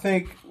 and I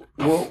think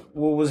what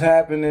was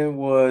happening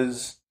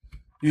was,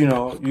 you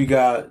know, you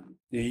got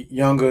the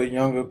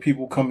younger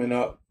people coming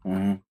up.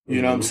 Mm-hmm.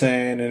 You know what I'm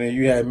saying? And then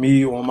you had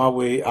me on my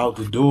way out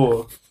the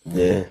door.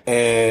 Yeah.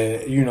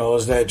 And you know,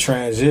 it's that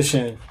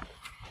transition,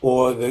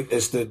 or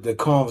it's the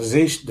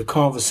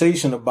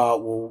conversation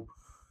about, well,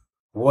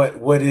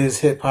 what is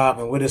hip hop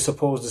and what it's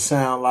supposed to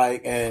sound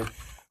like. And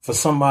for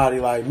somebody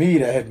like me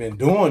that had been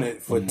doing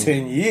it for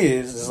 10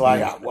 years, it's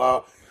like,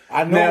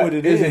 I know what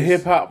it is. Is it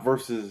hip hop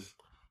versus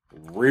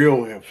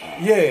real hip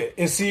hop? Yeah,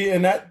 and see,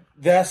 and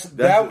that's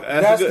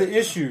the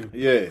issue.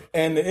 Yeah,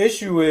 and the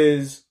issue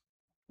is,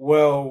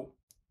 well,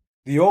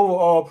 the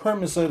overall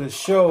premise of the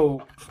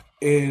show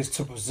is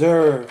to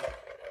preserve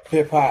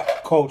hip hop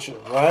culture,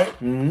 right?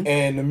 Mm-hmm.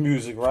 And the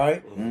music,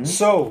 right? Mm-hmm.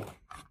 So,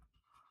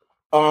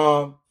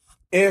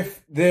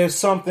 if there's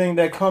something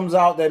that comes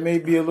out that may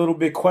be a little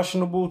bit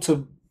questionable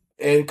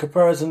in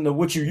comparison to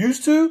what you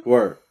used to,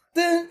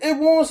 then it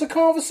warrants a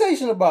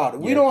conversation about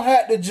it. We don't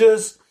have to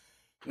just,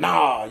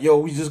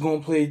 we just gonna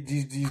play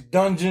these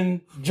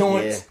dungeon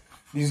joints,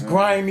 these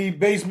grimy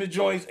basement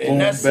joints, and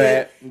that's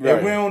it. Right.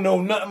 And we don't know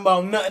nothing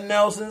about nothing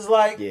else. And it's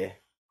like,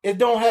 it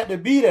don't have to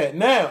be that.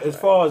 Now, as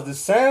far as the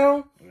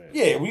sound,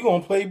 we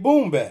gonna play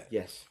boom bap.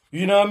 Yes.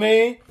 You know what I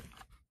mean?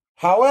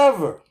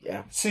 However,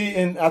 see,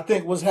 and I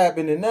think what's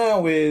happening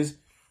now is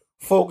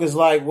folk is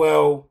like,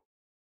 well,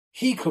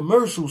 he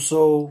commercial,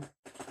 so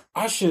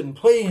I shouldn't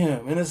play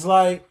him. And it's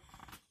like,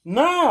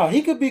 nah,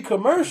 he could be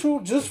commercial.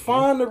 Just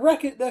find the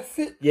record that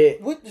fit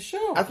with the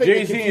show. I think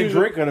Jay-Z and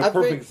Drake are the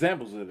perfect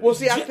examples of that. Well,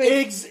 see, I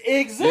think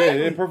exactly. Yeah,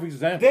 they're perfect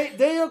examples.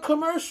 They are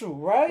commercial,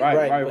 right?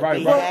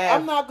 Right. But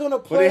I'm not gonna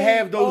play. But they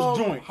have those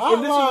joints.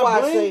 And this is why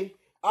I say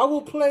I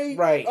will play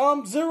 0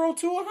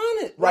 to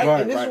 100. Right.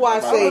 And this is why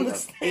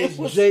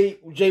I say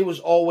Jay was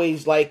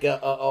always like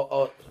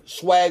a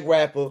swag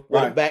rapper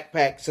with a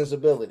backpack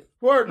sensibility.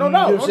 Word, no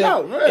doubt.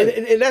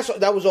 And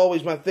that was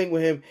always my thing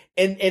with him.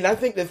 And I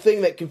think the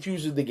thing that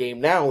confuses the game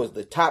now is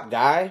the top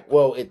guy.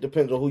 Well, it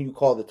depends on who you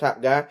call the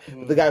top guy.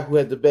 But the guy who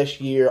had the best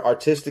year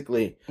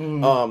artistically,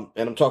 and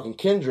I'm talking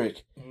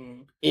Kendrick,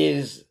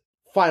 is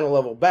final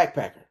level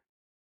backpacker.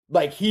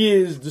 Like, he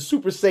is the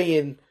Super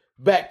Saiyan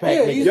backpack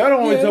nigga. Y'all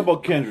don't want to talk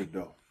about Kendrick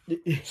though.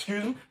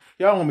 Excuse me?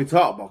 Y'all don't want me to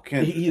talk about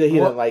Kendrick. He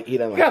doesn't like. He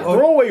got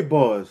throwaway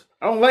bars.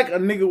 I don't like a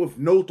nigga with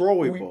no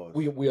throwaway bars.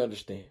 We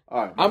understand.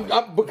 All right,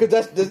 I'm because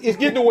it's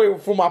getting away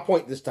from my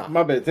point this time.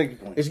 My bad. Take your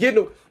point. It's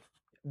getting.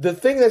 The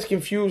thing that's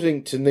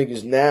confusing to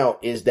niggas now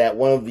is that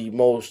one of the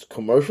most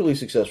commercially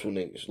successful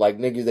niggas, like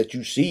niggas that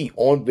you see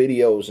on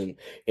videos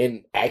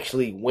and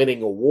actually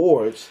winning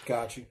awards,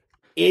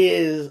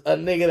 is a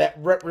nigga that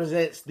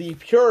represents the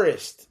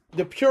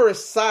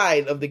purest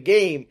side of the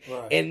game,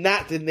 and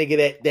not the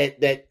nigga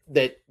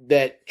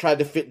that tried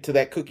to fit into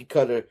that cookie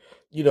cutter,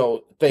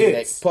 thing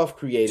that Puff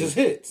created. Just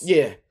hits.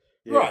 Yeah.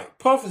 Right.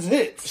 Puff is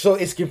hits. So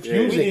it's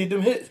confusing. We need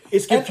them hits.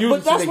 It's confusing.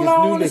 But that's to what niggas, I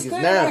don't new understand.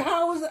 Niggas now. Like,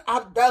 how is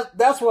it?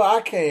 That's what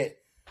I can't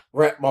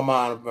wrap my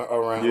mind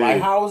around. Yeah.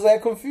 Like, how is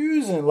that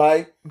confusing?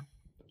 Like,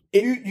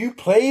 you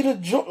played a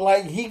joint.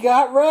 Like, he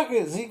got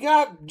records. He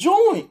got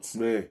joints.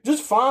 Yeah.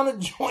 Just find a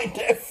joint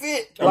that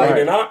fit. Like,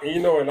 and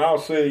I'll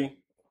say,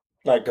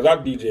 like, because I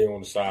DJ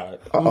on the side,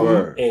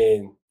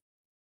 and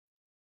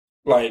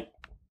like,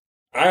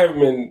 I have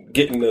been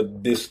getting a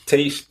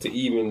distaste to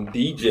even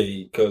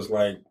DJ because,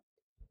 like,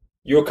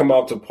 you'll come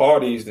out to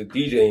parties to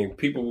DJ and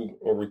people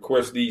will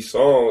request these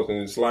songs,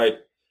 and it's like,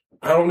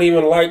 I don't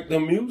even like the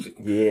music.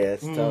 Yeah,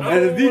 it's tough.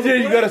 As a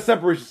DJ, you gotta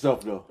separate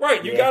yourself though.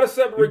 Right, you gotta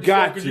separate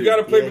yourself because you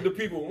gotta play what the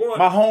people want.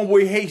 My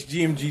homeboy hates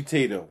GMG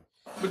Tato.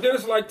 But then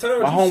it's like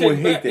times my you homeboy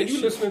sit back and you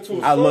shit. listening to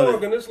a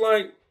song, and it's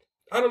like,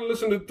 I done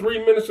listened to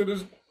 3 minutes of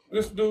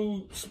this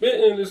dude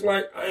spitting, and it's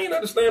like, I ain't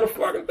understand a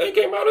fucking thing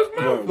came out of his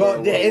mouth.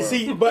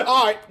 But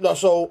all right, no,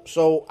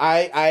 so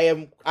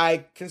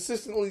I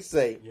consistently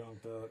say, Young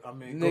Thug. I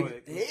mean,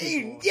 nigga, go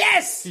ahead.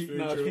 yes.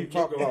 Keep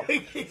talking about.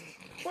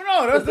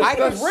 Well, no,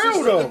 that's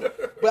real though.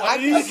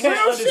 But You can't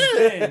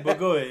understand. But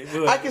go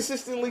ahead. I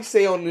consistently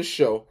say on this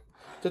show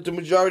that the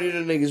majority of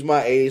the niggas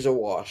my age are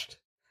washed.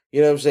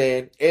 You know what I'm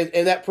saying?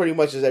 And that pretty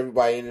much is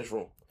everybody in this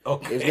room.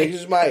 Okay. It's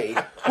niggas my age.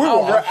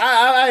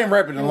 I ain't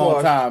rapping in a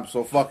long time,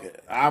 so fuck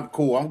it. I'm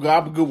cool. I'm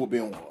good with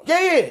being washed.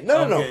 Yeah.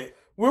 No.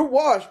 We're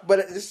washed, but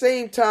at the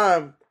same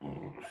time,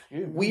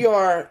 we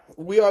are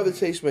the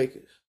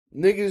tastemakers.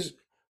 Niggas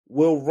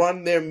will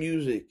run their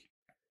music.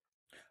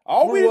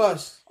 All we the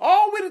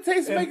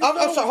tastemakers.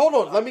 I'm sorry. Hold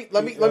on. Let me.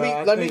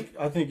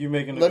 I think you're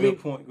making a good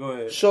point. Go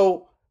ahead.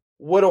 So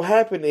what'll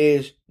happen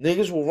is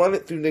niggas will run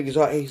it through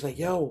niggas. He's like,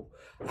 yo,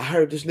 I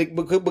heard this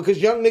nigga because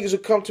young niggas will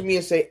come to me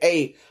and say,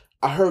 hey,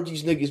 I heard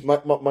these niggas.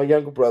 My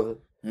younger brother,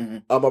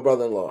 my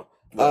brother-in-law,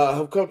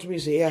 have come to me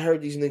and say, yeah, I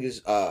heard these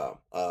niggas.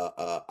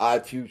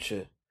 Odd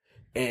Future.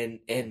 And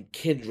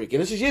Kendrick,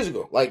 and this is years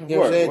ago. Like, you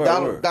know what I'm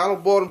saying?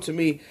 Donald brought him to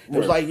me. It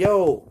was like,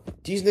 yo,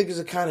 these niggas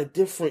are kind of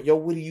different. Yo,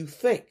 what do you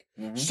think?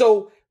 Mm-hmm.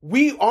 So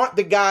we aren't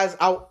the guys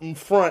out in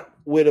front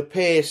with a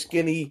pair of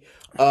skinny,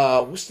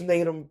 what's the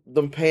name of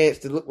them pants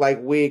that look like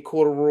weird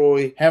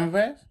corduroy? Hammer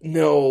pants?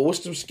 No,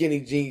 what's them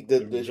skinny jeans?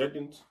 The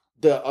Jenkins?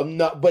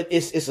 Not, but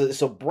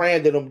it's a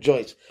brand of them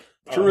joints.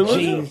 True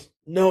Religion? Jeans.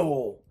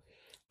 No.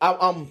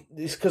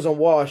 It's because I'm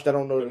washed. I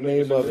don't know the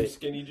name of it.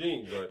 Skinny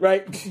jeans,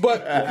 right?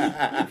 But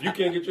if you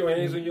can't get your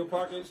hands in your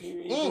pockets,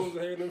 you ain't supposed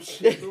to have them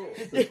shit on.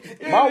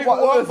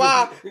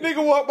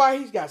 Nigga walk by,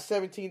 he's got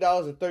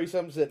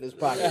 $17.30 in his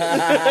pocket.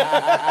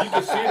 You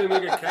can see the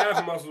nigga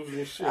calf muscles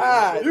and shit.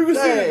 You can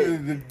see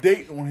the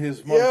date on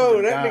his motherfucking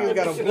Yo, that nigga's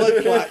got a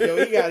blood clot.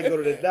 Yo, he got to go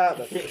to the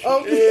doctor.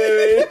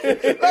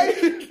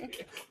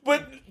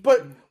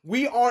 But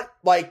we aren't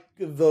like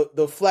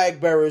the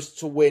flag bearers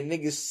to where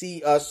niggas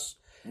see us.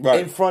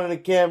 Right. In front of the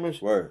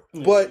cameras. Right.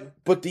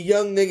 But the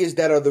young niggas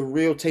that are the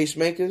real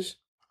tastemakers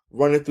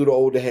run it through the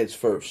older heads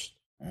first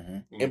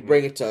and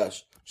bring it to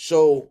us.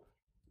 So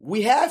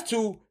we have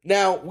to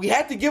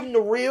give them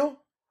the real,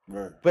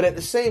 right. But at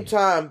the same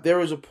time,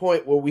 there is a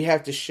point where we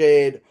have to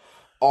shed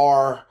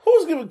our...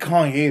 Who's giving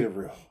Kanye the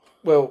real?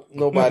 Well,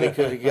 nobody,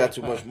 because he got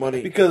too much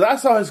money. Because I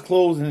saw his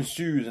clothes and his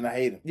shoes and I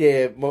hate him.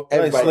 Yeah,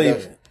 everybody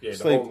does. Yeah,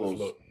 slave clothes.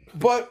 Look.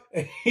 But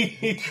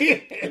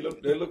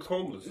they look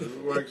homeless. They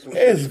look like some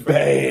it's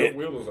bad.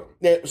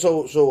 Yeah,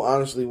 so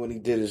honestly, when he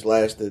did his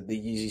last the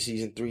Yeezy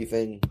Season 3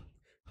 thing,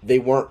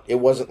 it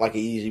wasn't like a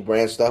Yeezy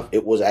brand stuff.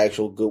 It was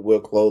actual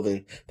Goodwill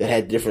clothing that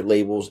had different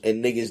labels,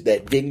 and niggas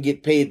that didn't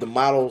get paid, the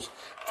models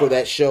for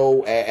that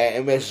show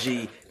at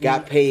MSG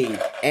got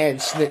paid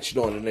and snitched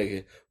on the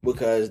nigga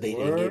because they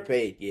didn't get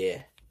paid.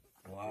 Yeah.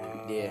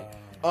 Wow. Yeah.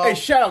 Hey,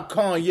 shout out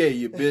Kanye,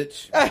 you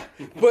bitch.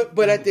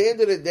 But at the end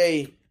of the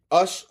day,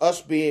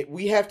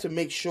 we have to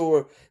make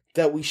sure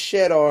that we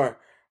shed our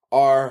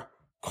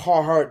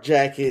Carhartt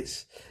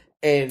jackets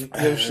and, you know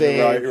what I'm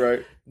saying,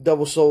 right.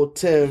 double soled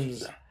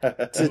Timbs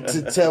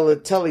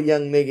to tell a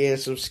young nigga in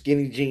some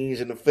skinny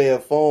jeans and a pair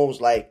of foams,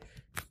 like,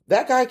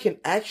 that guy can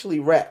actually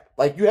rap.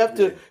 Like, you have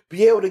to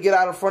be able to get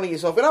out in front of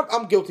yourself. And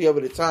I'm guilty of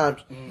it at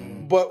times,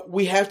 but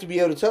we have to be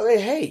able to tell,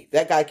 hey,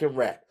 that guy can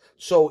rap.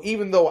 So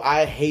even though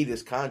I hate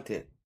his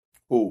content.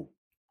 Who?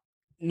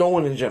 No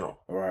one in general.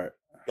 All right.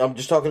 I'm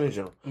just talking in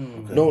general.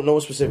 Okay. No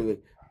one specifically.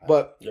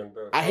 But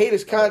I hate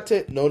his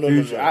content. No.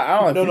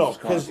 I don't like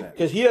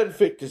because he doesn't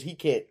fit. Because he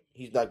can't.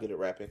 He's not good at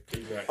rapping.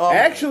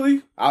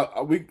 Actually,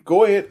 we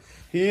go ahead.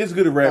 He is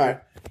good at rapping. Right.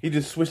 He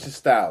just switched his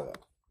style up.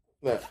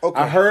 Yeah,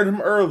 okay. I heard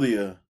him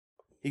earlier.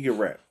 He can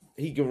rap.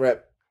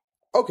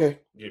 Okay.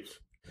 Yes.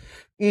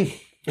 He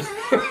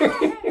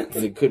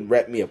couldn't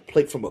wrap me a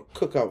plate from a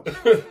cookout.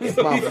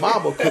 My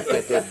mama cooked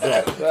at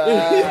that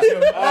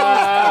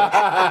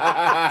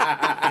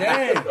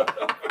Damn.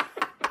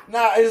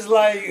 Nah, it's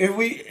like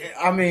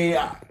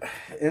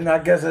and I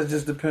guess that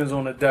just depends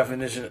on the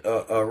definition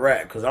of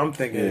rap. Because I'm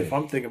thinking, if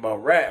I'm thinking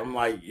about rap, I'm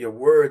like, your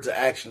words are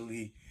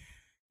actually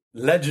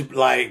legible.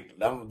 Like,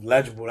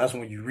 legible. That's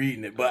when you're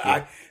reading it.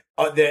 But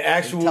they're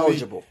actually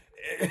intelligible.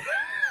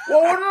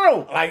 Well,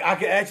 no. Like, I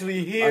can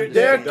actually hear.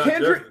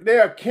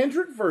 There are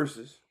Kendrick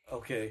verses.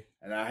 Okay.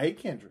 And I hate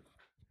Kendrick.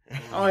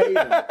 I hate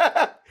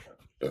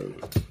him.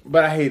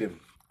 But I hate him.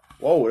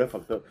 Whoa, that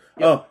fucked up.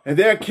 Yep. And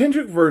there are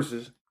Kendrick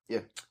verses.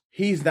 Yeah.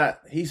 He's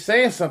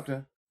saying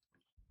something,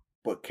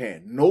 but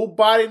can't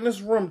nobody in this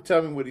room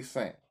tell me what he's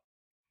saying.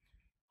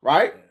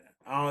 Right?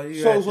 I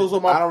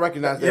don't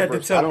recognize that. You had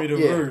to tell me the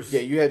verse. Yeah,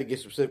 you had to get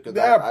specific. It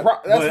was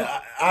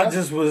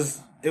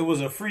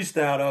a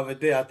freestyle the other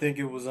day. I think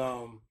it was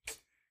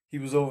he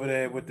was over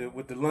there with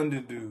the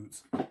London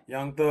dudes,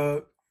 Young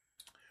Thug,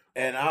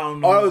 and I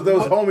don't know. Oh, that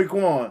was homie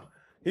Quan.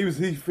 He was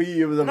on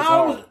the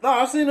song.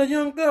 I seen a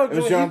Young Thug.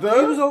 It was Young Thug?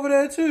 He was over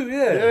there too.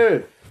 Yeah.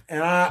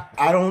 And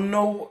I don't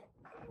know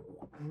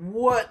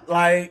what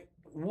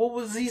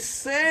was he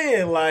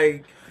saying?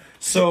 Like,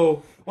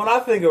 so when I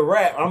think of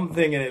rap, I'm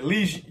thinking at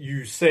least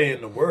you saying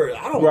the word.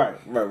 I don't. Right.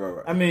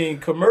 I mean,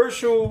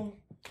 commercial,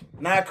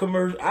 not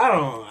commercial.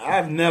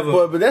 I've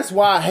never. But that's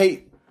why I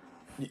hate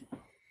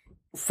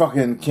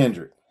fucking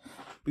Kendrick,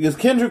 because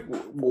Kendrick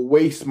will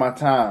waste my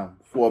time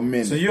for a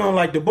minute. So you don't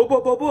like the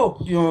bo.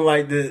 You don't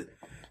like the.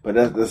 But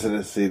that's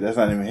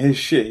not even his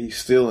shit. He's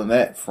stealing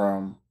that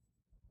from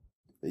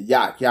the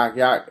yak,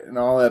 and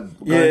all that.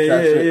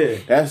 Shit.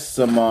 Yeah. That's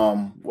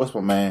some what's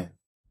my man?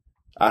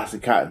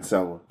 Ahksquiat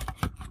seller.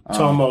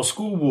 Talking about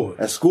Schoolboy.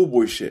 That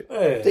Schoolboy shit.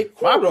 Yeah. They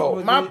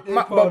cool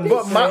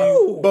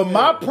But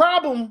my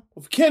problem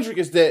with Kendrick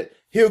is that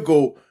he'll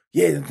go,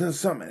 yeah, done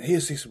something.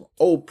 He'll say some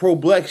old pro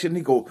black shit, and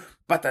he go,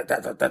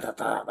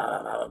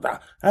 ba-da-da-da-da-da-da-da-da.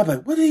 I'm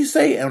like, what did he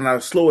say? And when I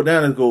slow it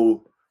down and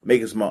go, make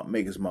his mouth.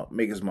 Like,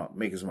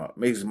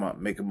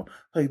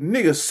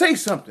 nigga, say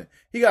something.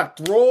 He got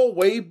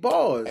throwaway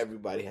bars.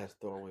 Everybody has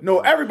throwaway bars. No,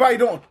 everybody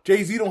don't.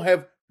 Jay-Z don't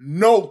have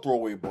no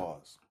throwaway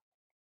bars.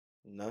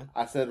 None?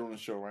 I said it on the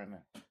show right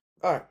now.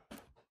 All right.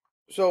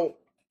 So.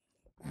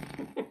 I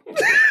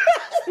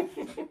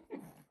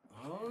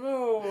don't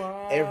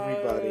know.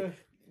 Everybody.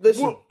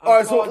 Listen. All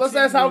right, so let's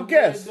ask our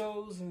guest.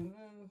 I'm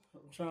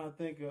trying to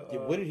think of.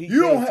 What did he He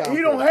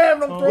don't have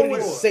no throwaway What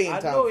did he bars. say in I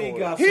time know for he it?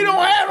 got He some-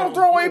 don't have no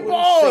throwaway What did he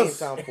bars.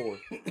 say in time for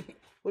it?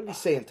 What did he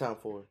say in time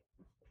for it?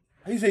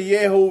 He said,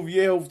 yeah,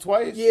 Hove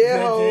twice.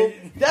 Yeah, ho.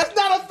 That's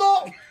not a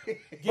thought.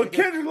 But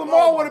Kendrick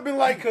Lamar would have been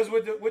like, Because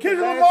with the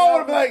Kendrick last Lamar would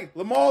have been album- like,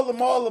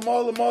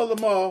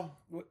 Lamar.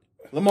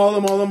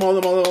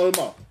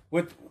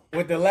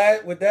 With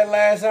that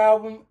last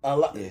album, a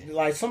lot,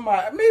 like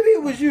somebody, maybe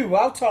it was you.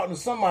 I was talking to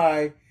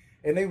somebody,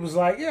 and they was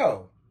like,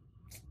 "Yo,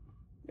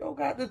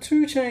 got the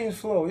 2 Chainz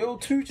flow. Yo,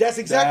 2 Chainz." That's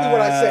exactly what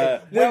I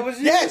said. That was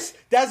you? Yes,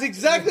 that's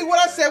exactly what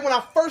I said when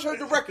I first heard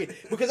the record.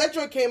 Because that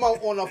joint came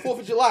out on 4th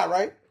of July,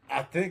 right?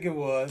 I think it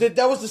was.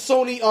 That was the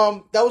Sony,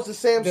 that was the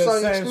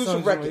Samsung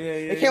exclusive Samsung record. one, yeah,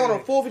 it came out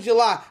on 4th of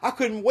July. I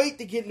couldn't wait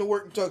to get into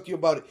work and talk to you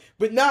about it.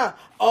 But nah,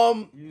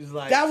 You was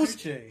like, that was,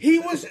 2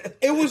 Chainz.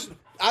 it was,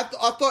 I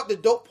thought the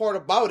dope part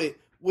about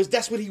it was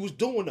that's what he was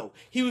doing though.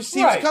 He was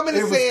Right. coming It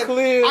and was saying,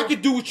 clear. I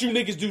could do what you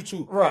niggas do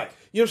too. Right.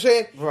 You know what I'm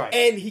saying? Right.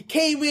 And he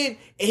came in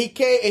and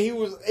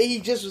he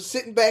just was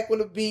sitting back on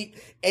the beat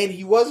and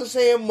he wasn't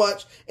saying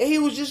much and he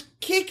was just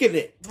kicking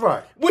it.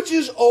 Right. Which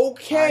is I ain't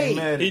okay.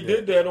 mad at He that.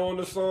 did that on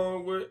the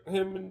song with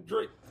him and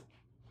Drake.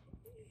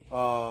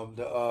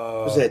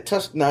 Was that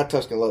Tuscan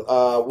Love?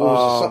 What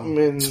was it? Something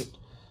in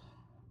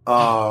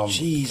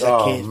jeez,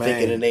 I can't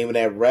think of the name of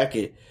that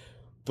record.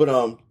 But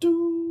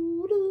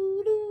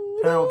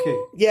Pound Cake.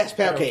 Yes,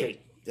 Pound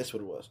Cake. That's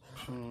what it was.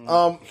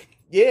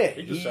 Yeah.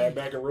 He just sat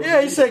back and wrote.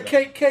 Yeah, he the said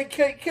beat.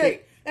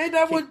 cake. Ain't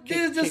that what he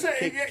just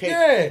said?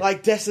 Yeah.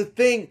 Like that's the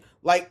thing.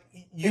 Like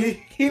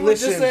He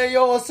was just saying,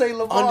 yo, say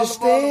Lamar.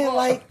 Understand,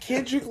 like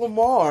Kendrick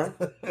Lamar.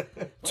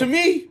 To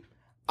me,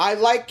 I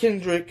like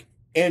Kendrick,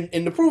 and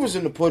the proof is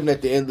in the pudding.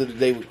 At the end of the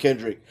day, with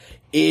Kendrick,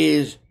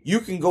 is you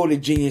can go to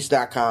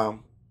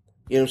genius.com.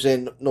 You know what I'm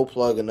saying? No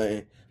plug or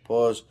nothing.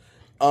 Pause.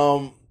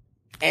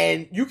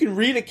 And you can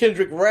read a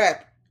Kendrick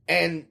rap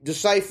and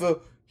decipher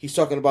he's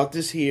talking about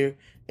this here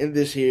and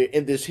this here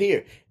and this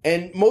here.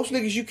 And most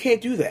niggas, you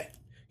can't do that.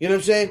 You know what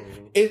I'm saying?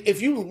 Mm-hmm.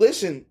 If you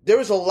listen, there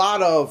is a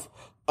lot of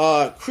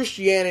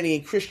Christianity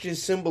and Christian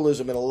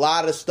symbolism and a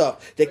lot of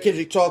stuff that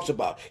Kendrick talks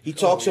about. He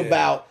talks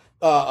about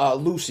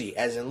Lucy,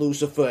 as in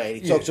Lucifer, and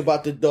he talks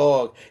about the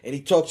dog, and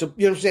he talks, you know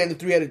what I'm saying, the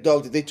 3-headed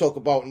dog that they talk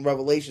about in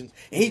Revelations.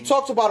 And he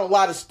talks about a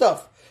lot of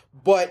stuff,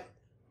 but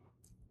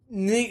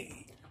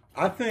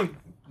I think,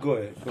 go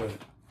ahead.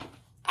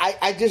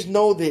 I just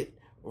know that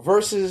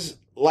verses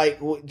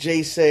like what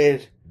Jay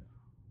said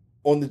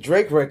on the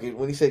Drake record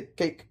when he said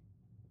cake.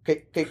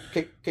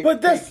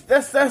 But that's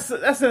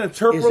an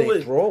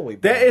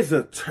interpolation. That is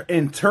an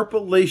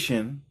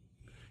interpolation.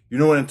 You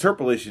know what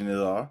interpolation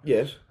is?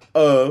 Yes.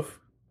 Of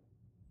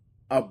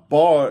a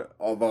bar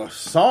of a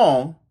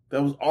song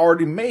that was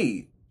already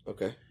made.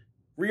 Okay.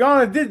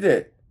 Rihanna did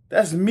that.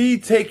 That's me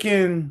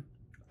taking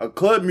a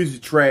club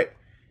music track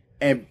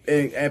and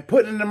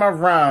putting it in my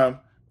rhyme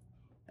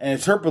and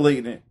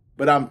interpolating it,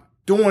 but I'm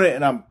doing it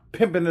and I'm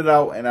pimping it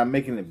out and I'm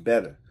making it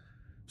better.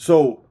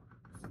 So,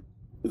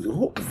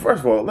 first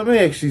of all, let me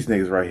ask these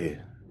niggas right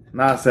here.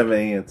 97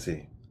 ANT.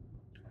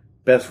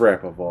 Best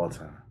rapper of all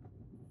time.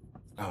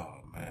 Oh,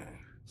 man.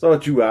 So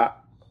what you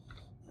got?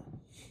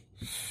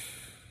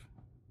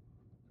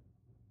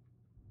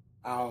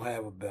 I don't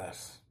have a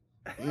best.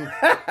 And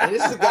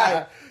this is a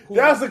guy who...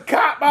 That's a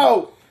cop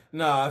out.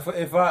 Nah,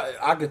 if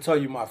I could tell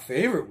you my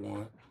favorite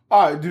one.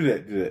 All right, do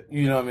that.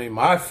 You know what I mean?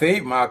 My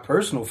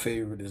personal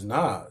favorite is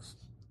Nas.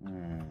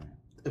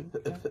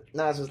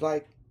 Nas is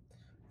like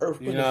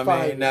Earth. You know what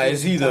I mean? Now,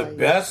 is he the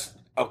best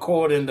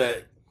according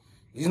to...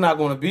 He's not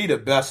going to be the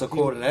best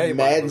according to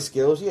everybody. Madden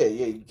skills, yeah.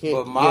 You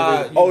can't...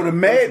 But the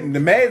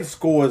Madden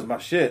score is my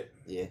shit.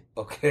 Yeah.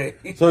 Okay.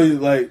 So you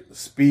like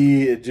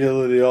speed,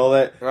 agility, all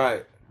that.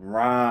 Right.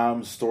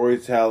 Rhyme,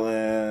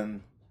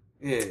 storytelling.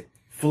 Yeah.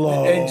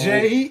 Flow. And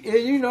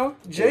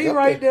Jay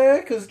right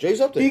there, because Jay's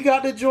up there. he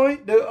got the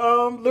joint,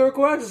 the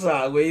lyrical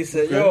exercise, where he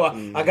said,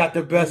 I got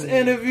the best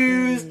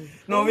interviews.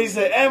 No, he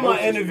said, and my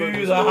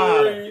interviews are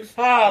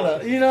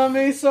holla. You know what I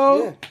mean?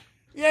 So,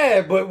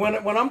 yeah, but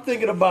when I'm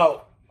thinking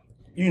about,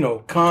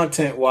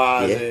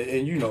 content-wise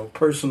and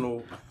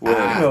personal,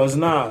 it's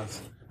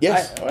Nas.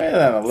 Yes.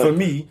 For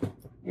me.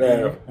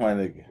 Now, my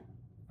nigga.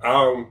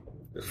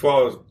 As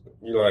far as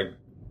like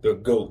the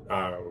GOAT,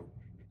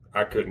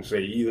 I couldn't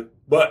say either.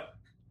 But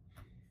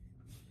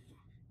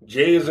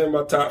Jay is in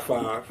my top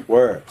 5.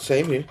 Word.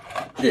 Same here.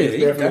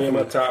 Jay's definitely in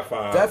my top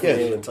 5.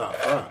 Definitely in top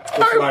 5.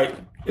 It's like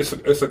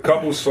it's a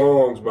couple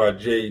songs by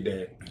Jay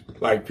that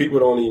like people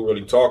don't even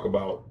really talk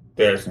about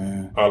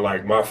that are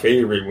like my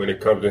favorite when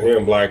it comes to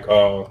him. Like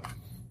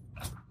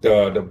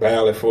the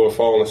Ballad for a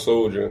Fallen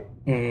Soldier,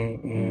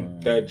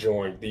 that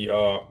joint,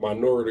 the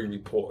Minority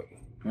Report.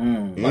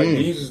 Like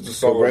these is the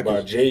songs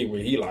by Jay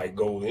where he like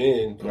goes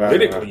in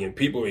politically and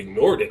people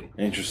ignored him.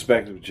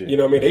 Introspective Jay. You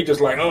know what I mean? They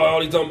just like,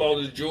 all he's talking about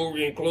is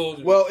jewelry and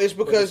clothes. Well, it's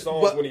because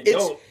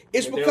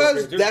it's and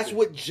because that's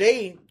what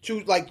Jay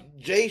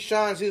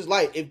shines his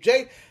light. If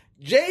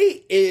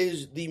Jay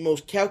is the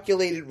most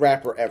calculated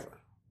rapper ever.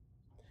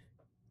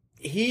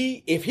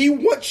 If he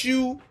wants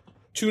you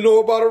to know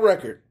about a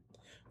record,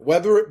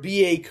 whether it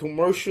be a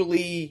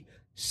commercially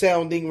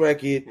sounding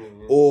record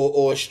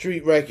or a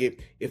street record,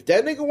 if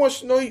that nigga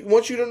wants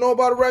you to know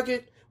about a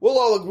record, we'll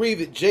all agree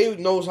that Jay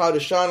knows how to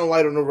shine a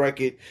light on the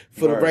record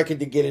for the record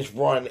to get its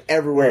run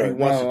everywhere he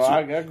wants it to.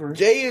 I agree.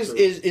 Jay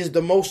is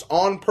the most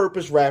on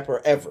purpose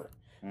rapper ever.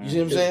 You see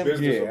what I'm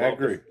saying? Yeah, I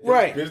agree.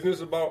 Right.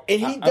 Business about, and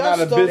he I'm does not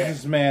a stuff,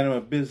 businessman. I'm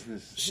a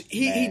business.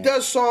 He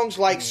does songs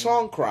like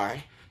Song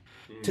Cry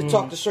to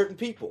talk to certain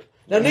people.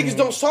 Now niggas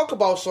don't talk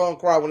about Song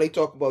Cry when they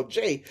talk about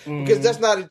Jay because that's not